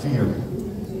of fear.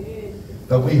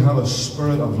 That we have a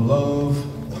spirit of love,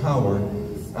 power,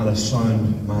 and a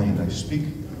sound mind. I speak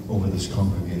over this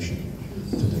congregation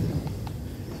today.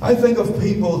 I think of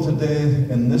people today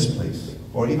in this place,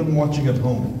 or even watching at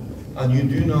home, and you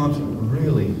do not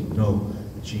really know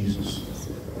Jesus.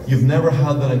 You've never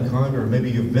had that encounter. Maybe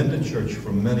you've been to church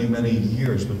for many, many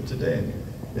years, but today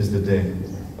is the day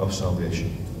of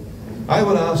salvation. I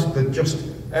would ask that just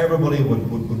everybody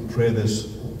would pray this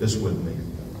with me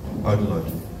out loud.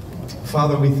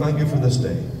 Father, we thank you for this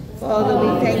day. Father,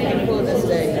 we thank you for this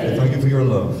day. We thank you for your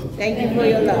love. Thank you for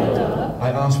your love. I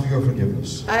ask for your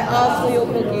forgiveness. I ask for your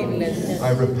forgiveness.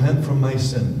 I repent from my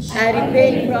sins. I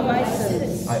repent from my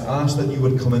sins. I ask that you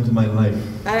would come into my life.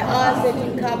 I ask that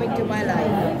you come into my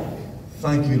life.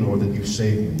 Thank you, Lord, that you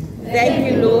saved me.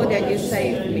 Thank you, Lord, that you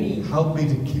saved me. Help me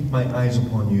to keep my eyes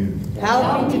upon you.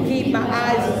 Help me to keep my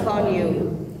eyes upon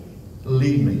you.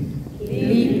 Lead me.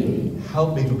 Lead me.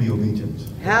 Help me to be obedient.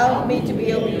 Help me to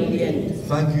be obedient.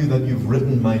 Thank you that you've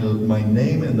written my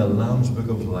name in the Lamb's Book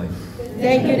of Life.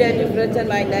 Thank you that you've written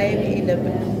my name in the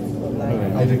book of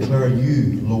life. I declare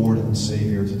you Lord and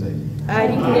Savior today. I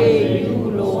declare you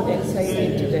Lord and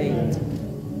Savior today.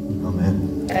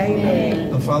 Amen.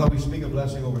 Amen. And Father, we speak a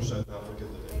blessing over South Africa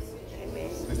today.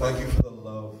 We thank you for the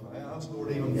love. I ask,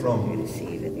 Lord, even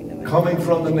from coming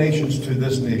from the nations to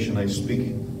this nation, I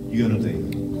speak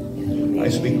unity. I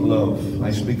speak love.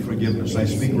 I speak forgiveness. I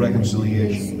speak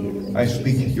reconciliation. I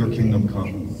speak your kingdom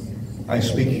come. I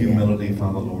speak humility,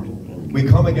 Father, Lord. We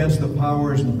come against the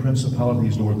powers and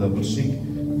principalities, Lord, that would seek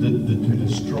to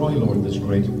destroy, Lord, this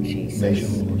great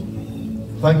nation,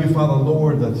 Lord. Thank you, Father,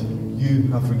 Lord, that you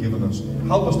have forgiven us.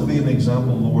 Help us to be an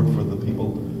example, Lord, for the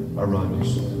people around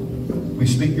us. We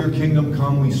speak your kingdom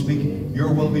come. We speak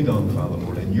your will be done, Father,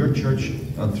 Lord, in your church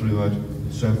and throughout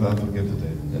South Africa today.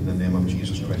 In the name of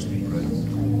Jesus Christ we pray.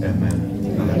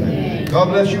 Amen. Amen. God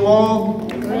bless you all.